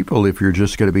other people if you're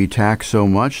just going to be taxed so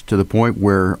much to the point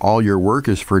where all your work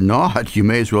is for naught? You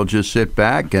may as well just sit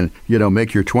back and,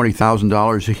 make your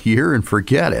 $20,000 a year and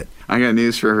forget it. I got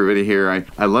news for everybody here.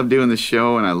 I love doing the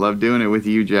show and I love doing it with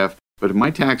you, Jeff. But if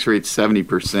my tax rate's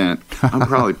 70%, I'm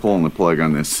probably pulling the plug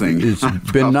on this thing. It's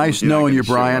been nice knowing you,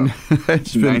 Brian.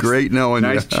 It's been great knowing you.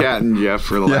 Nice chatting, Jeff,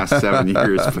 for the last 7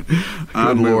 years. But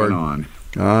I'm moving on.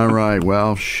 All right.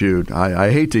 Well, shoot.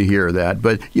 I hate to hear that.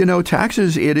 But,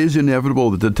 taxes, it is inevitable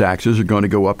that the taxes are going to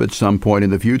go up at some point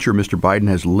in the future. Mr. Biden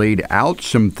has laid out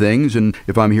some things. And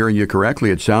if I'm hearing you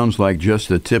correctly, it sounds like just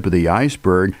the tip of the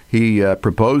iceberg. He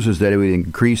proposes that it would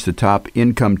increase the top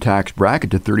income tax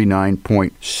bracket to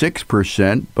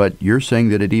 39.6%. But you're saying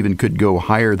that it even could go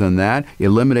higher than that,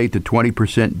 eliminate the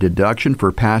 20% deduction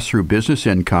for pass-through business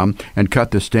income, and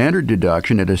cut the standard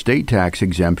deduction at estate tax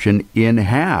exemption in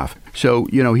half. So,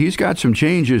 he's got some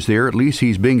changes there. At least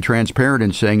he's being transparent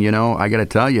and saying, I got to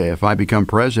tell you, if I become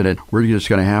president, we're just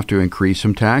going to have to increase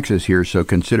some taxes here. So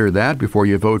consider that before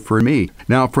you vote for me.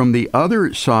 Now, from the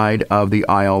other side of the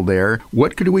aisle there,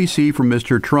 what could we see from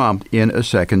Mr. Trump in a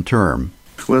second term?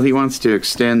 Well, he wants to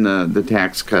extend the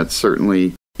tax cuts,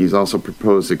 certainly. He's also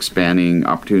proposed expanding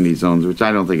opportunity zones, which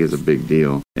I don't think is a big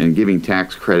deal, and giving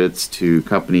tax credits to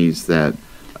companies that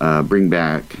bring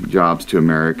back jobs to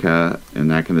America and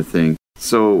that kind of thing.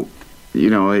 So,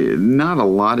 not a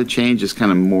lot of change, just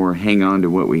kind of more hang on to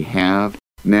what we have.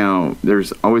 Now,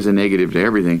 there's always a negative to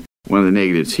everything. One of the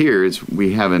negatives here is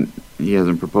he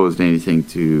hasn't proposed anything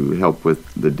to help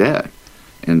with the debt.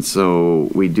 And so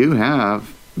we do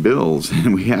have bills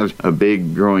and we have a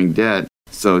big growing debt.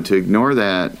 So to ignore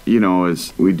that,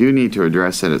 is we do need to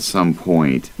address that at some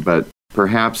point. But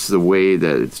perhaps the way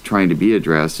that it's trying to be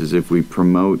addressed is if we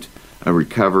promote a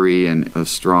recovery and a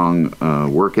strong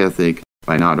work ethic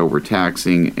by not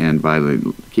overtaxing and by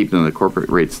keeping the corporate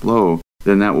rates low,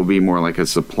 then that will be more like a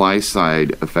supply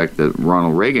side effect that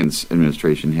Ronald Reagan's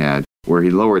administration had, where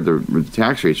he lowered the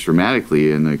tax rates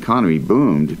dramatically and the economy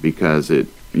boomed because it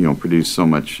produced so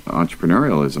much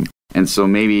entrepreneurialism. And so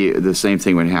maybe the same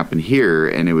thing would happen here,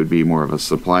 and it would be more of a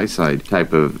supply side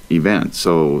type of event.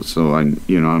 So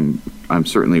I'm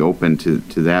certainly open to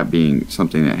that being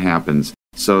something that happens.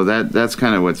 So that's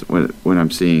kind of what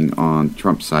I'm seeing on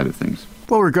Trump's side of things.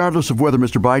 Well, regardless of whether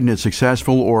Mr. Biden is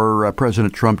successful or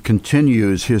President Trump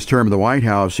continues his term in the White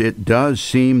House, it does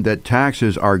seem that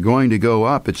taxes are going to go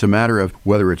up. It's a matter of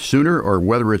whether it's sooner or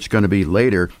whether it's going to be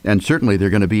later, and certainly they're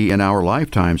going to be in our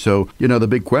lifetime. So, the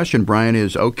big question, Brian,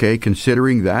 is, okay,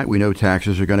 considering that, we know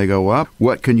taxes are going to go up,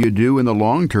 what can you do in the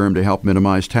long term to help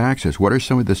minimize taxes? What are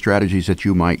some of the strategies that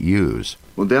you might use?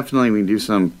 Well, definitely we can do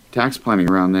some tax planning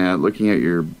around that, looking at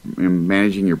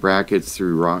managing your brackets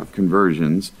through Roth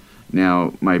conversions.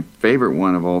 Now, my favorite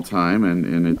one of all time,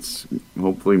 and it's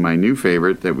hopefully my new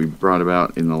favorite that we brought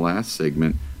about in the last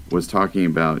segment, was talking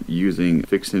about using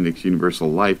fixed index universal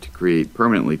life to create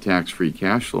permanently tax-free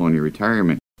cash flow in your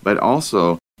retirement, but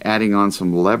also adding on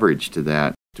some leverage to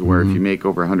that, to where if you make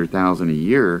over $100,000 a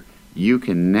year, you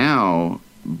can now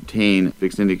obtain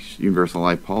fixed index universal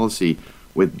life policy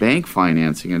with bank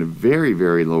financing at a very,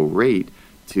 very low rate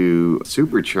to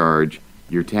supercharge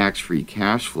your tax-free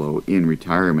cash flow in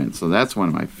retirement. So that's one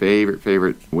of my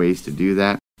favorite ways to do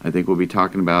that. I think we'll be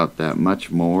talking about that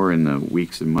much more in the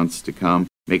weeks and months to come,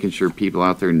 making sure people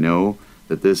out there know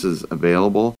that this is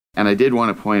available. And I did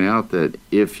want to point out that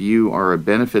if you are a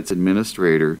benefits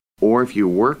administrator or if you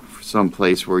work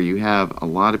someplace where you have a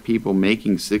lot of people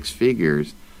making six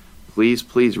figures,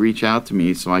 please reach out to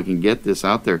me so I can get this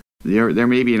out there. There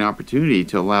may be an opportunity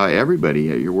to allow everybody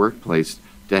at your workplace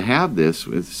to have this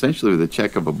essentially with a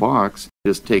check of a box,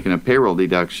 just taking a payroll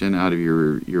deduction out of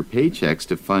your paychecks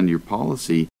to fund your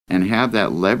policy and have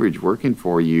that leverage working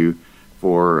for you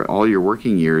for all your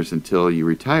working years until you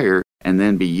retire, and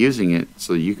then be using it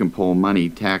so you can pull money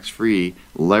tax-free,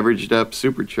 leveraged up,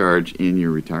 supercharged in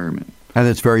your retirement. And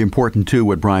it's very important, too,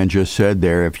 what Brian just said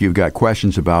there. If you've got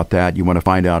questions about that, you want to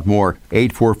find out more,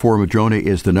 844-MADRONA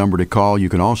is the number to call. You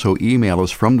can also email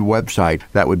us from the website.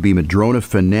 That would be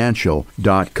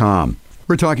madronafinancial.com.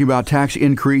 We're talking about tax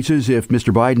increases if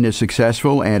Mr. Biden is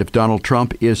successful and if Donald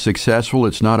Trump is successful.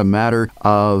 It's not a matter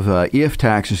of if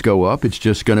taxes go up. It's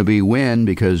just going to be when,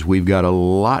 because we've got a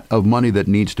lot of money that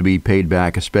needs to be paid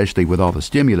back, especially with all the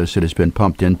stimulus that has been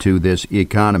pumped into this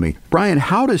economy. Brian,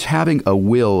 how does having a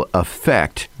will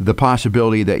affect the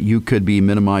possibility that you could be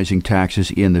minimizing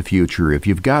taxes in the future? If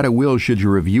you've got a will, should you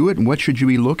review it, and what should you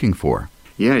be looking for?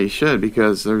 Yeah, you should,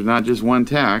 because there's not just one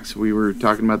tax. We were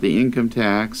talking about the income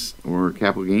tax or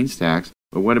capital gains tax,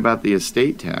 but what about the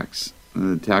estate tax,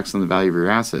 the tax on the value of your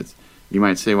assets? You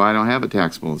might say, well, I don't have a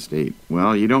taxable estate.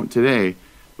 Well, you don't today,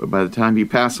 but by the time you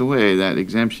pass away, that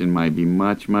exemption might be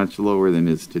much, much lower than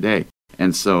it is today.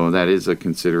 And so that is a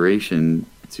consideration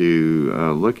to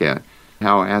look at.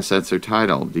 How assets are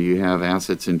titled. Do you have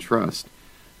assets in trust?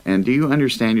 And do you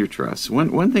understand your trust?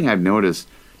 One thing I've noticed,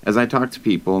 as I talk to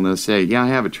people and they'll say, yeah, I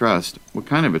have a trust. What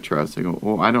kind of a trust? I go,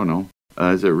 oh, I don't know.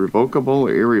 Is it revocable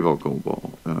or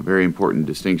irrevocable? Very important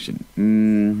distinction.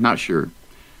 Not sure.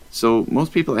 So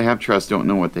most people that have trust don't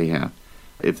know what they have.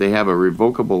 If they have a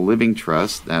revocable living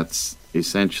trust, that's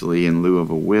essentially in lieu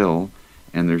of a will,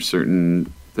 and there's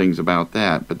certain things about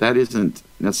that. But that isn't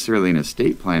necessarily an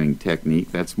estate planning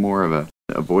technique. That's more of a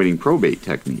avoiding probate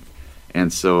technique.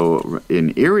 And so an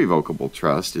irrevocable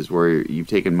trust is where you've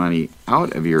taken money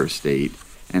out of your estate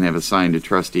and have assigned a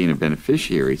trustee and a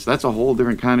beneficiary. So that's a whole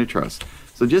different kind of trust.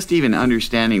 So just even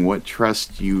understanding what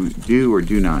trust you do or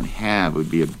do not have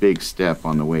would be a big step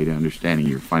on the way to understanding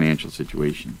your financial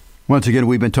situation. Once again,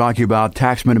 we've been talking about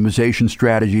tax minimization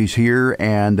strategies here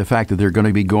and the fact that they're going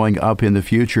to be going up in the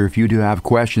future. If you do have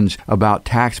questions about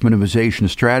tax minimization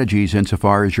strategies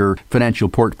insofar as your financial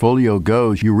portfolio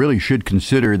goes, you really should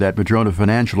consider that Madrona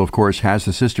Financial, of course, has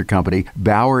the sister company,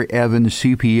 Bauer Evans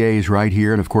CPAs, right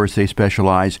here. And of course, they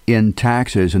specialize in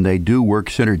taxes and they do work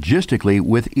synergistically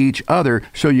with each other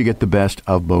so you get the best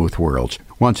of both worlds.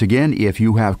 Once again, if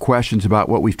you have questions about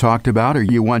what we've talked about or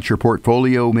you want your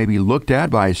portfolio maybe looked at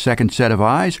by a second set of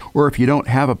eyes, or if you don't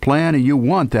have a plan and you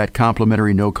want that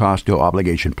complimentary no-cost,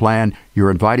 no-obligation plan, you're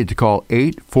invited to call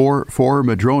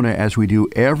 844-MADRONA as we do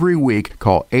every week.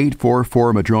 Call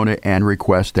 844-MADRONA and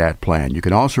request that plan. You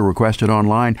can also request it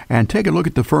online and take a look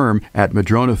at the firm at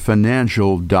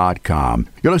MadronaFinancial.com.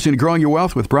 You're listening to Growing Your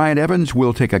Wealth with Brian Evans.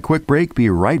 We'll take a quick break.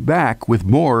 Be right back with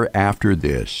more after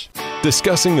this.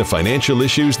 Discussing the financial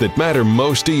issues that matter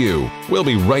most to you. We'll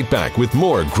be right back with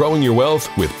more Growing Your Wealth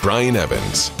with Brian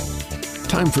Evans.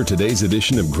 Time for today's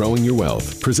edition of Growing Your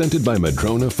Wealth, presented by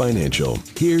Madrona Financial.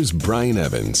 Here's Brian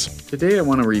Evans. Today I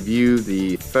want to review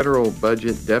the federal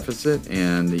budget deficit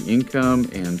and the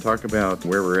income and talk about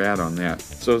where we're at on that.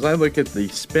 So as I look at the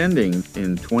spending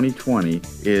in 2020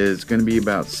 is going to be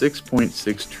about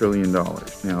 $6.6 trillion.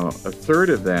 Now, a third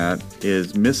of that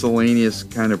is miscellaneous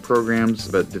kind of programs,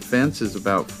 but defense is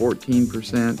about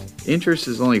 14%. Interest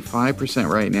is only 5%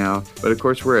 right now, but of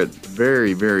course we're at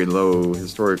very, very low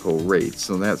historical rates,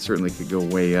 so that certainly could go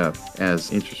way up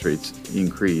as interest rates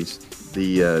increase.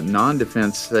 The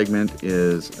non-defense segment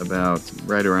is about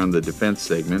right around the defense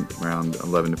segment, around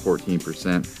 11 to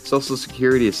 14%. Social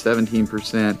Security is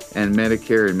 17%, and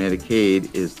Medicare and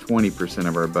Medicaid is 20%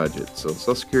 of our budget. So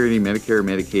Social Security, Medicare,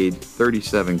 Medicaid,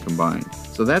 37 combined.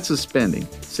 So that's the spending,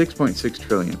 $6.6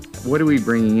 trillion. What are we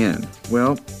bringing in?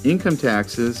 Well, income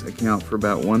taxes account for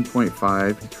about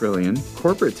 $1.5 trillion.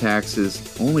 Corporate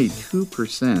taxes, only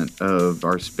 2% of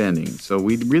our spending. So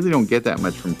we really don't get that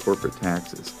much from corporate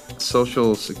taxes.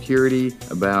 Social Security,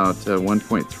 about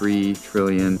 $1.3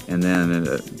 trillion, and then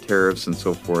tariffs and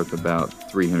so forth, about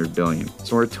 $300 billion.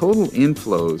 So our total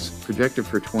inflows projected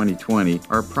for 2020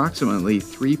 are approximately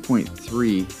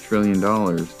 $3.3 trillion.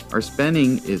 Our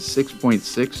spending is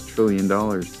 $6.6 trillion.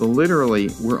 So literally,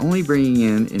 we're only bringing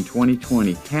in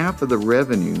 2020 half of the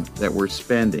revenue that we're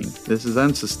spending. This is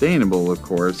unsustainable, of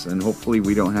course, and hopefully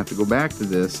we don't have to go back to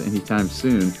this anytime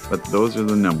soon, but those are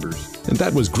the numbers. And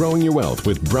that was Growing Your Wealth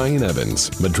with Brian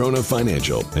Evans, Madrona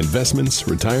Financial. Investments,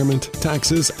 retirement,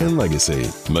 taxes, and legacy.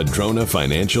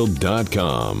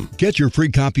 MadronaFinancial.com. Get your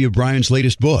free copy of Brian's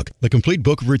latest book, The Complete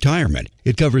Book of Retirement.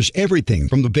 It covers everything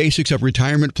from the basics of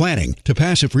retirement planning to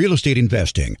passive real estate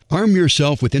investing. Arm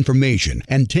yourself with information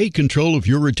and take control of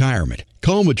your retirement.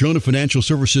 Call Madrona Financial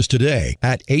Services today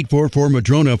at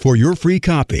 844-MADRONA for your free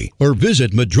copy or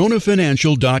visit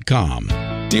MadronaFinancial.com.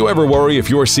 Do you ever worry if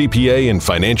your CPA and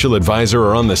financial advisor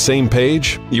are on the same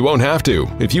page? You won't have to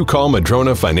if you call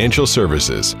Madrona Financial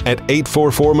Services at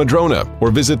 844-MADRONA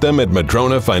or visit them at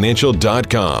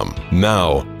MadronaFinancial.com.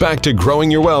 Now, back to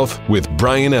Growing Your Wealth with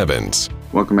Brian Evans.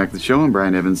 Welcome back to the show. I'm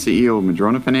Brian Evans, CEO of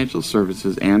Madrona Financial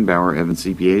Services and Bauer Evans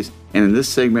CPAs. And in this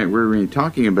segment, we're going to be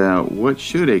talking about what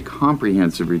should a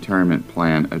comprehensive retirement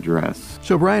plan address.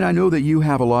 So, Brian, I know that you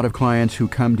have a lot of clients who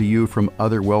come to you from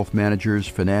other wealth managers,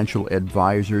 financial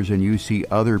advisors, and you see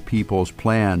other people's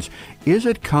plans. Is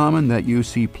it common that you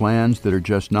see plans that are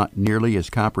just not nearly as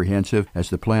comprehensive as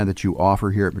the plan that you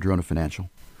offer here at Madrona Financial?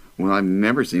 Well, I've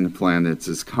never seen a plan that's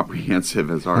as comprehensive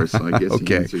as ours, so I guess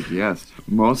the answer is yes.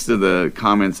 Most of the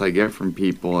comments I get from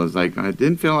people is like, I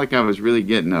didn't feel like I was really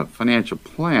getting a financial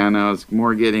plan. I was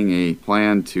more getting a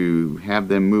plan to have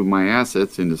them move my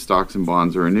assets into stocks and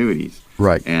bonds or annuities.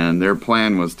 Right. And their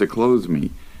plan was to close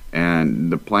me.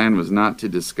 And the plan was not to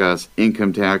discuss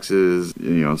income taxes,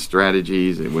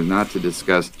 strategies. It was not to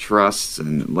discuss trusts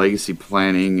and legacy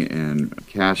planning and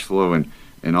cash flow and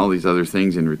all these other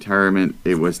things in retirement.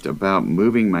 It was about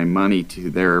moving my money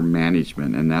to their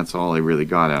management, and that's all I really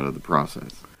got out of the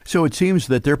process. So it seems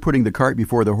that they're putting the cart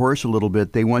before the horse a little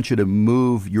bit. They want you to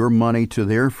move your money to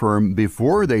their firm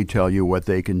before they tell you what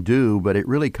they can do, but it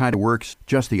really kind of works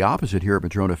just the opposite here at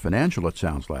Madrona Financial, it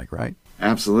sounds like, right?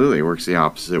 Absolutely. It works the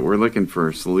opposite. We're looking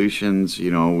for solutions.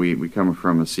 We come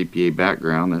from a CPA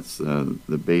background. That's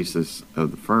the basis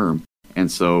of the firm.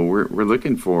 And so we're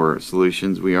looking for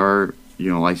solutions. We are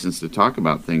licensed to talk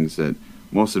about things that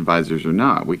most advisors are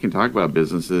not. We can talk about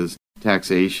businesses,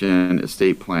 taxation,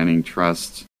 estate planning,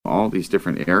 trusts, all these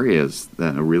different areas,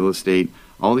 that real estate,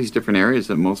 all these different areas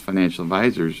that most financial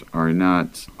advisors are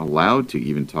not allowed to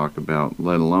even talk about,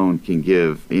 let alone can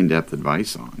give in-depth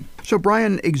advice on. So,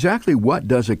 Brian, exactly what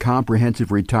does a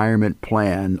comprehensive retirement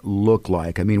plan look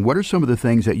like? I mean, what are some of the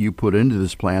things that you put into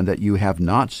this plan that you have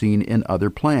not seen in other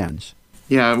plans?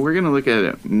 Yeah, we're going to look at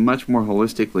it much more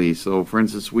holistically. So, for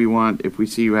instance, if we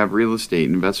see you have real estate,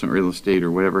 investment real estate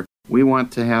or whatever, we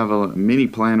want to have a mini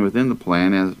plan within the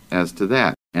plan as to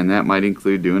that. And that might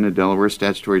include doing a Delaware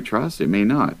statutory trust. It may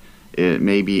not. It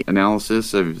may be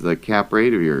analysis of the cap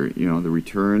rate of your, the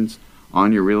returns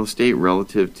on your real estate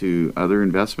relative to other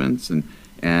investments. And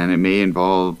it may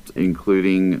involve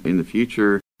including in the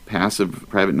future passive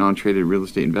private non-traded real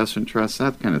estate investment trusts,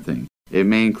 that kind of thing. It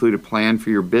may include a plan for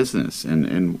your business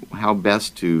and how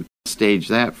best to stage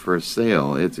that for a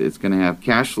sale. It's going to have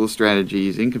cash flow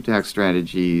strategies, income tax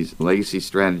strategies, legacy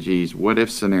strategies, what-if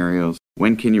scenarios.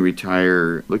 When can you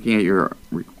retire? Looking at your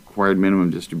required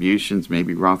minimum distributions,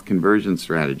 maybe Roth conversion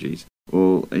strategies.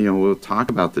 We'll talk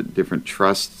about the different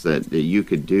trusts that you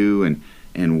could do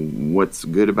and what's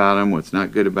good about them, what's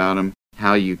not good about them,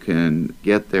 how you can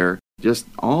get there. Just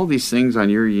all these things on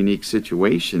your unique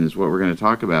situation is what we're going to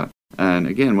talk about. And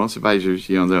again, most advisors,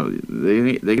 they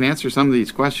can answer some of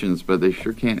these questions, but they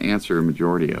sure can't answer a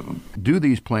majority of them. Do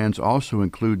these plans also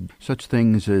include such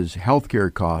things as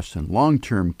healthcare costs and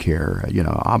long-term care,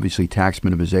 obviously tax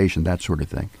minimization, that sort of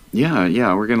thing?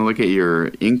 Yeah. We're going to look at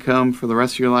your income for the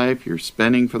rest of your life, your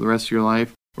spending for the rest of your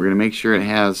life. We're going to make sure it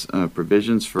has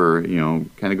provisions for, kind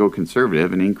of go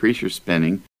conservative and increase your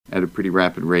spending at a pretty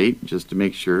rapid rate just to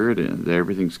make sure that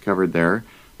everything's covered there.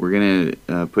 We're going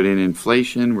to put in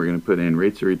inflation. We're going to put in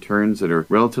rates of returns that are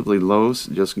relatively low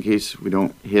just in case we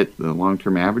don't hit the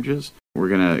long-term averages. We're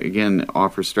going to, again,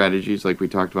 offer strategies like we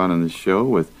talked about on this show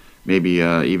with maybe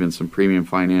even some premium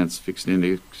finance, fixed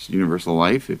index, universal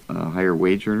life, if a higher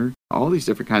wage earner. All these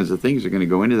different kinds of things are going to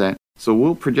go into that. So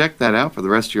we'll project that out for the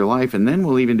rest of your life, and then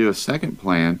we'll even do a second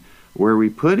plan where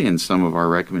we put in some of our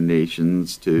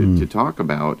recommendations to talk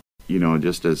about,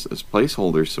 just as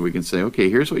placeholders, so we can say, okay,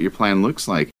 here's what your plan looks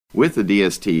like with the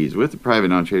DSTs, with the private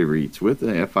non-traded REITs, with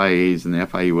the FIAs and the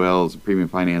FIULs, premium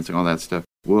financing, all that stuff.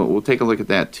 We'll take a look at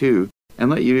that too and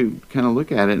let you kind of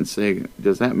look at it and say,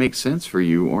 does that make sense for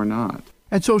you or not?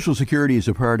 And Social Security is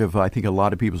a part of, I think, a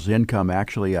lot of people's income.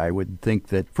 Actually, I would think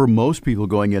that for most people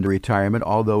going into retirement,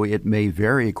 although it may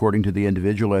vary according to the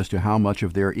individual as to how much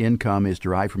of their income is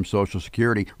derived from Social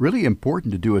Security, really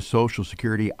important to do a Social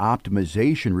Security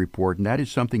optimization report, and that is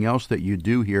something else that you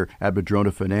do here at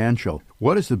Madrona Financial.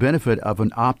 What is the benefit of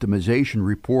an optimization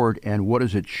report, and what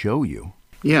does it show you?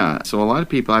 Yeah, so a lot of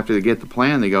people, after they get the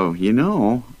plan, they go,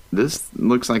 this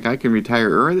looks like I can retire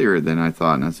earlier than I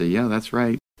thought. And I say, yeah, that's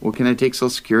right. Well, can I take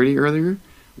Social Security earlier?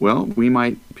 Well, we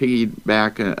might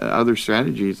piggyback other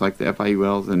strategies like the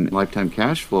FIULs and lifetime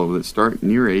cash flow that start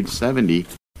near age 70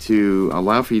 to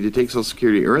allow for you to take Social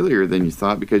Security earlier than you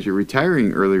thought because you're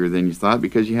retiring earlier than you thought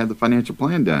because you had the financial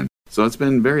plan done. So it's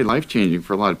been very life-changing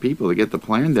for a lot of people to get the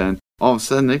plan done. All of a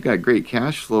sudden, they've got great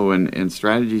cash flow and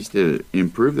strategies to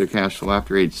improve their cash flow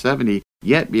after age 70,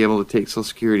 yet be able to take Social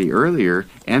Security earlier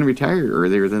and retire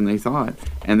earlier than they thought,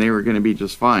 and they were going to be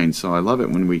just fine. So I love it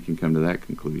when we can come to that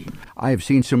conclusion. I have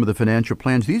seen some of the financial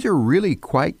plans. These are really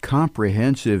quite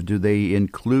comprehensive. Do they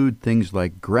include things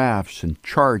like graphs and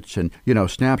charts and,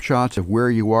 snapshots of where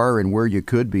you are and where you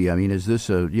could be? I mean, is this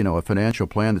a financial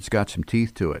plan that's got some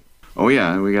teeth to it? Oh,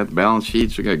 yeah. We got the balance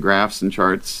sheets. We got graphs and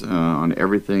charts on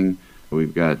everything.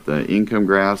 We've got the income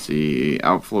graphs, the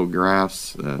outflow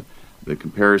graphs, the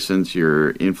comparisons,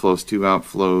 your inflows to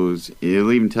outflows.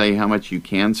 It'll even tell you how much you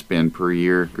can spend per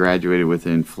year, graduated with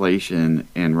inflation,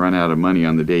 and run out of money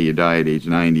on the day you die at age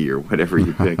 90 or whatever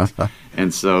you picked.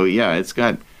 And so, yeah, it's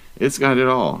got it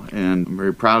all. And I'm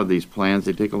very proud of these plans.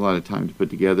 They take a lot of time to put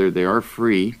together. They are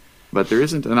free, but there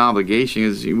isn't an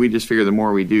obligation. We just figure the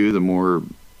more we do, the more,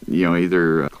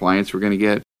 either clients we're going to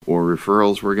get or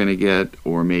referrals we're going to get,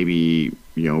 or maybe,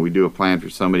 we do a plan for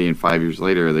somebody and 5 years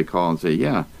later they call and say,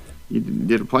 yeah, you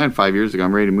did a plan 5 years ago.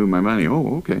 I'm ready to move my money.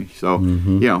 Oh, okay. So,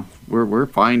 we're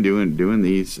fine doing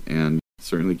these, and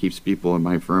certainly keeps people in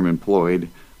my firm employed.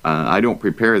 I don't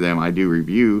prepare them. I do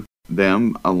review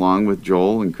them along with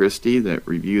Joel and Christy that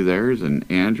review theirs, and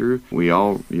Andrew. We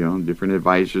all, different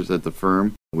advisors at the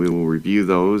firm. We will review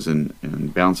those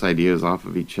and bounce ideas off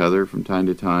of each other from time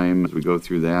to time as we go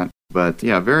through that. But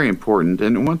yeah, very important.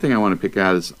 And one thing I want to pick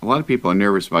out is a lot of people are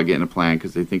nervous about getting a plan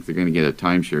because they think they're going to get a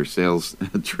timeshare sales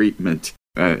treatment.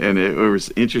 And it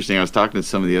was interesting. I was talking to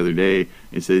somebody the other day.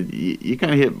 They said, you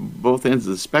kind of hit both ends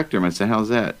of the spectrum. I said, how's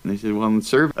that? And they said, well, in the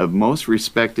survey of most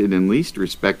respected and least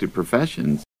respected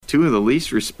professions, two of the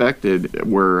least respected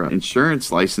were insurance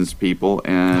licensed people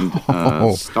and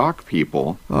stock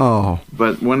people. Oh.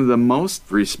 But one of the most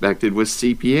respected was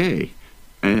CPA.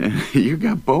 And you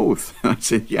got both. I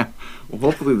said, yeah, well,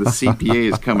 hopefully the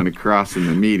CPA is coming across in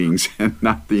the meetings and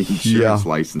not the insurance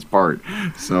license part.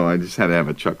 So I just had to have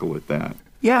a chuckle at that.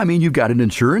 Yeah, I mean, you've got an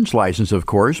insurance license, of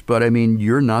course, but I mean,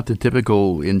 you're not the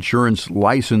typical insurance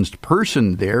licensed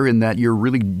person there in that you're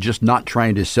really just not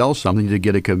trying to sell something to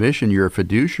get a commission. You're a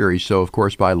fiduciary. So, of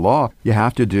course, by law, you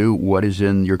have to do what is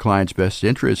in your client's best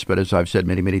interest. But as I've said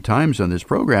many, many times on this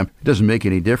program, it doesn't make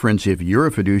any difference if you're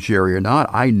a fiduciary or not.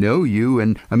 I know you,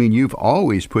 and I mean, you've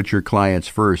always put your clients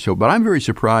first. So, but I'm very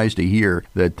surprised to hear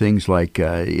that things like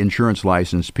insurance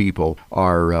licensed people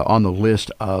are on the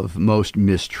list of most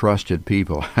mistrusted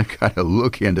people. I got to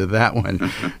look into that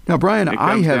one. Now, Brian, it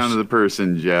comes down to the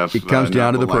person, Jeff. It comes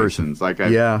down to the person. Like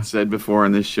I've said before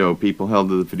on this show, people held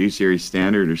to the fiduciary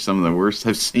standard are some of the worst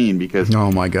I've seen because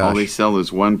oh my gosh, all they sell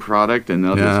is one product and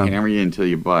they'll just hammer you until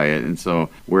you buy it. And so,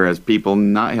 whereas people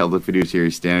not held to the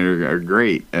fiduciary standard are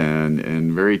great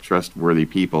and very trustworthy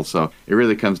people. So it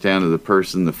really comes down to the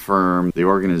person, the firm, the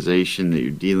organization that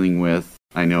you're dealing with.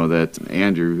 I know that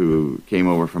Andrew, who came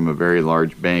over from a very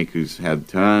large bank who's had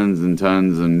tons and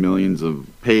tons and millions of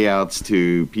payouts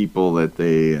to people that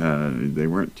they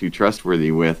weren't too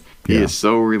trustworthy with, he is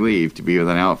so relieved to be with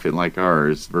an outfit like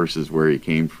ours versus where he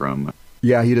came from.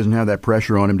 Yeah, he doesn't have that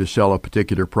pressure on him to sell a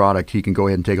particular product. He can go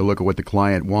ahead and take a look at what the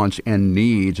client wants and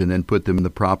needs and then put them in the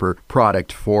proper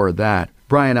product for that.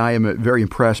 Brian, I am very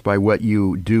impressed by what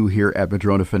you do here at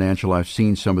Madrona Financial. I've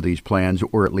seen some of these plans,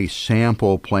 or at least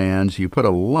sample plans. You put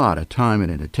a lot of time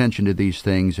and attention to these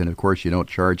things, and of course, you don't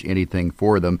charge anything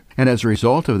for them. And as a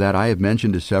result of that, I have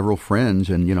mentioned to several friends,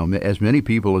 and as many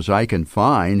people as I can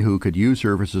find who could use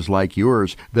services like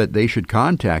yours, that they should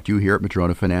contact you here at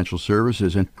Madrona Financial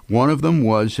Services. And one of them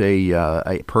was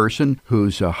a person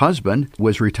whose husband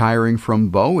was retiring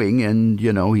from Boeing, and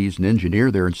he's an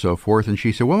engineer there and so forth. And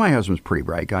she said, "Well, my husband's pretty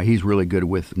bright guy. He's really good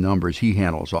with numbers. He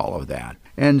handles all of that."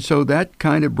 And so that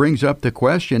kind of brings up the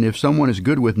question, if someone is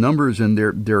good with numbers and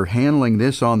they're handling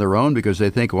this on their own because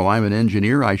they think, well, I'm an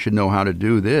engineer, I should know how to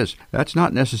do this. That's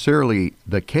not necessarily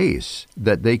the case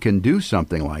that they can do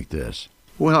something like this.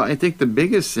 Well, I think the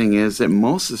biggest thing is that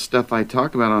most of the stuff I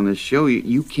talk about on this show,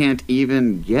 you can't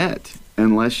even get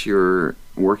unless you're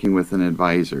working with an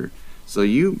advisor. So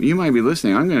you might be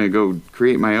listening, I'm going to go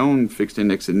create my own fixed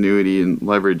index annuity and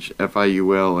leverage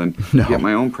FIUL and get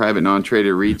my own private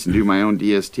non-traded REITs and do my own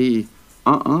DST.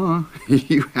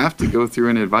 You have to go through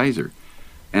an advisor.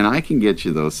 And I can get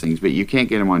you those things, but you can't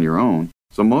get them on your own.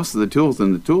 So most of the tools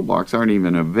in the toolbox aren't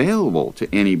even available to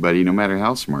anybody, no matter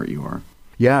how smart you are.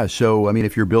 Yeah, so, I mean,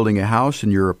 if you're building a house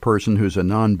and you're a person who's a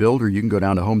non-builder, you can go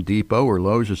down to Home Depot or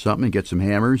Lowe's or something and get some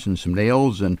hammers and some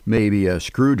nails and maybe a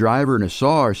screwdriver and a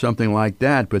saw or something like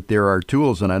that. But there are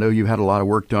tools, and I know you've had a lot of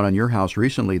work done on your house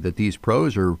recently that these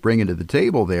pros are bringing to the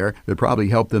table there that probably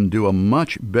help them do a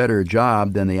much better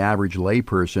job than the average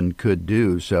layperson could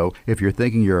do. So if you're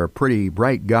thinking you're a pretty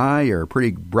bright guy or a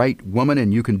pretty bright woman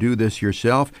and you can do this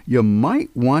yourself, you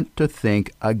might want to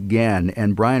think again.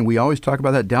 And Brian, we always talk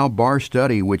about that Dalbar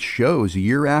study, which shows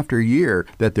year after year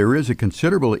that there is a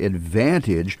considerable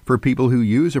advantage for people who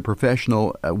use a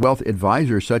professional wealth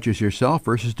advisor such as yourself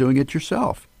versus doing it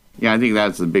yourself. Yeah, I think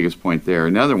that's the biggest point there.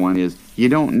 Another one is you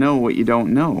don't know what you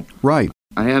don't know. Right.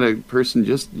 I had a person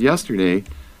just yesterday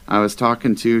I was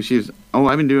talking to, she's,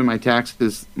 I've been doing my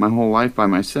taxes my whole life by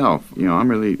myself. I'm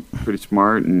really pretty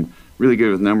smart and really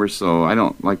good with numbers, so I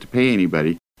don't like to pay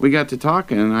anybody. We got to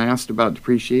talking, and I asked about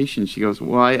depreciation. She goes,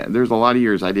 well, there's a lot of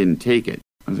years I didn't take it.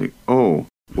 I was like, well,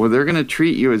 they're going to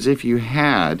treat you as if you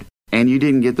had, and you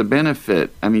didn't get the benefit.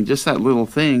 I mean, just that little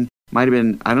thing might have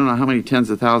been, I don't know how many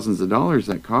tens of thousands of dollars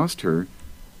that cost her,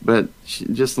 but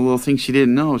just a little thing she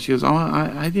didn't know. She goes,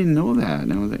 I didn't know that.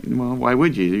 And I was like, well, why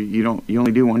would you? You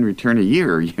only do one return a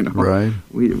year, Right.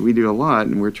 We do a lot,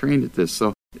 and we're trained at this.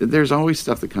 So there's always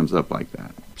stuff that comes up like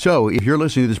that. So if you're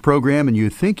listening to this program and you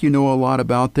think you know a lot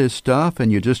about this stuff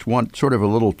and you just want sort of a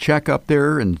little checkup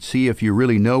there and see if you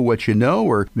really know what you know,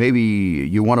 or maybe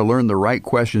you want to learn the right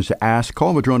questions to ask,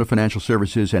 call Madrona Financial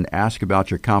Services and ask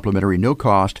about your complimentary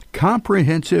no-cost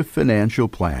comprehensive financial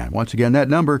plan. Once again, that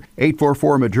number,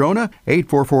 844-MADRONA,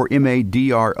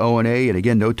 844-MADRONA. And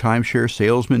again, no timeshare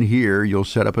salesman here. You'll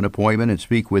set up an appointment and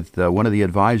speak with one of the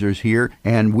advisors here,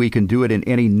 and we can do it in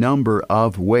any number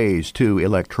of ways, too,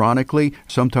 electronically.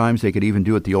 Sometimes sometimes they could even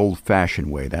do it the old-fashioned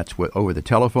way. That's what, over the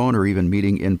telephone or even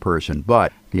meeting in person.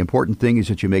 But the important thing is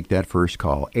that you make that first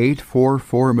call,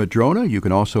 844-MADRONA. You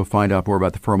can also find out more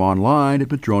about the firm online at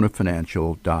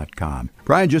madronafinancial.com.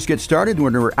 Brian, just get started.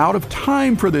 We're out of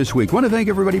time for this week. I want to thank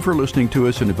everybody for listening to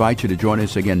us and invite you to join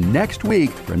us again next week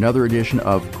for another edition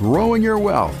of Growing Your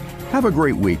Wealth. Have a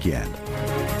great weekend.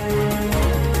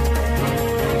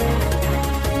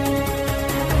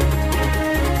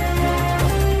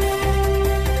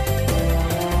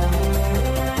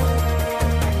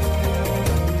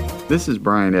 This is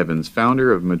Brian Evans,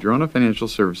 founder of Madrona Financial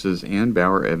Services and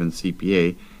Bauer Evans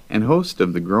CPA, and host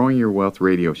of the Growing Your Wealth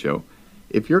radio show.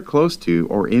 If you're close to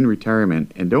or in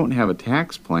retirement and don't have a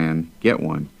tax plan, get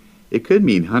one. It could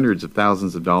mean hundreds of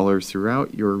thousands of dollars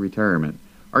throughout your retirement.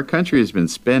 Our country has been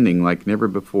spending like never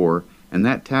before, and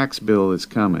that tax bill is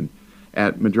coming.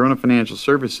 At Madrona Financial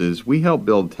Services, we help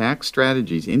build tax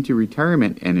strategies into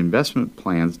retirement and investment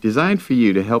plans designed for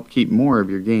you to help keep more of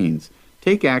your gains.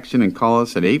 Take action and call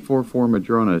us at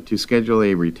 844-MADRONA to schedule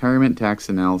a retirement tax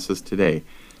analysis today.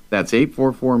 That's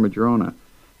 844-MADRONA.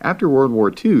 After World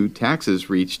War II,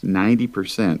 taxes reached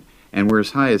 90% and were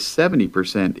as high as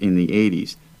 70% in the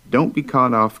 80s. Don't be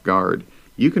caught off guard.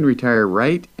 You can retire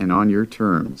right and on your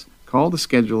terms. Call to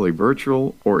schedule a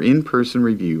virtual or in-person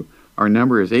review. Our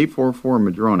number is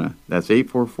 844-MADRONA. That's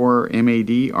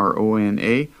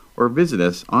 844-MADRONA, or visit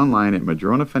us online at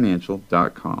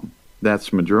madronafinancial.com.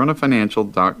 That's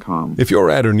madronafinancial.com. If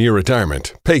you're at or near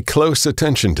retirement, pay close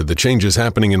attention to the changes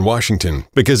happening in Washington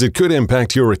because it could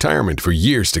impact your retirement for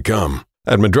years to come.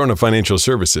 At Madrona Financial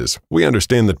Services, we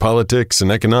understand that politics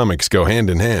and economics go hand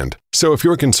in hand. So if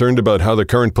you're concerned about how the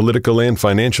current political and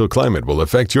financial climate will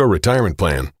affect your retirement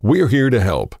plan, we're here to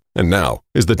help. And now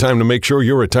is the time to make sure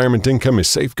your retirement income is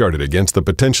safeguarded against the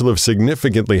potential of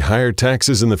significantly higher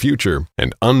taxes in the future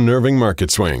and unnerving market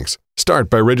swings. Start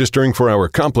by registering for our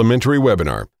complimentary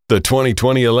webinar, The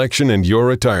 2020 Election and Your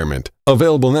Retirement.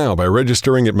 Available now by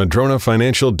registering at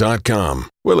madronafinancial.com.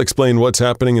 We'll explain what's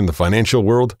happening in the financial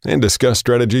world and discuss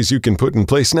strategies you can put in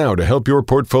place now to help your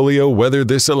portfolio weather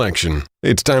this election.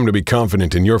 It's time to be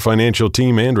confident in your financial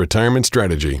team and retirement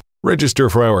strategy. Register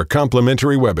for our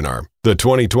complimentary webinar, The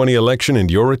 2020 Election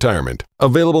and Your Retirement.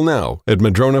 Available now at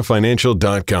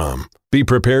madronafinancial.com. Be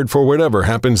prepared for whatever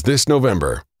happens this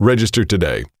November. Register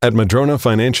today at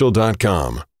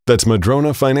madronafinancial.com. That's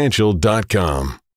madronafinancial.com.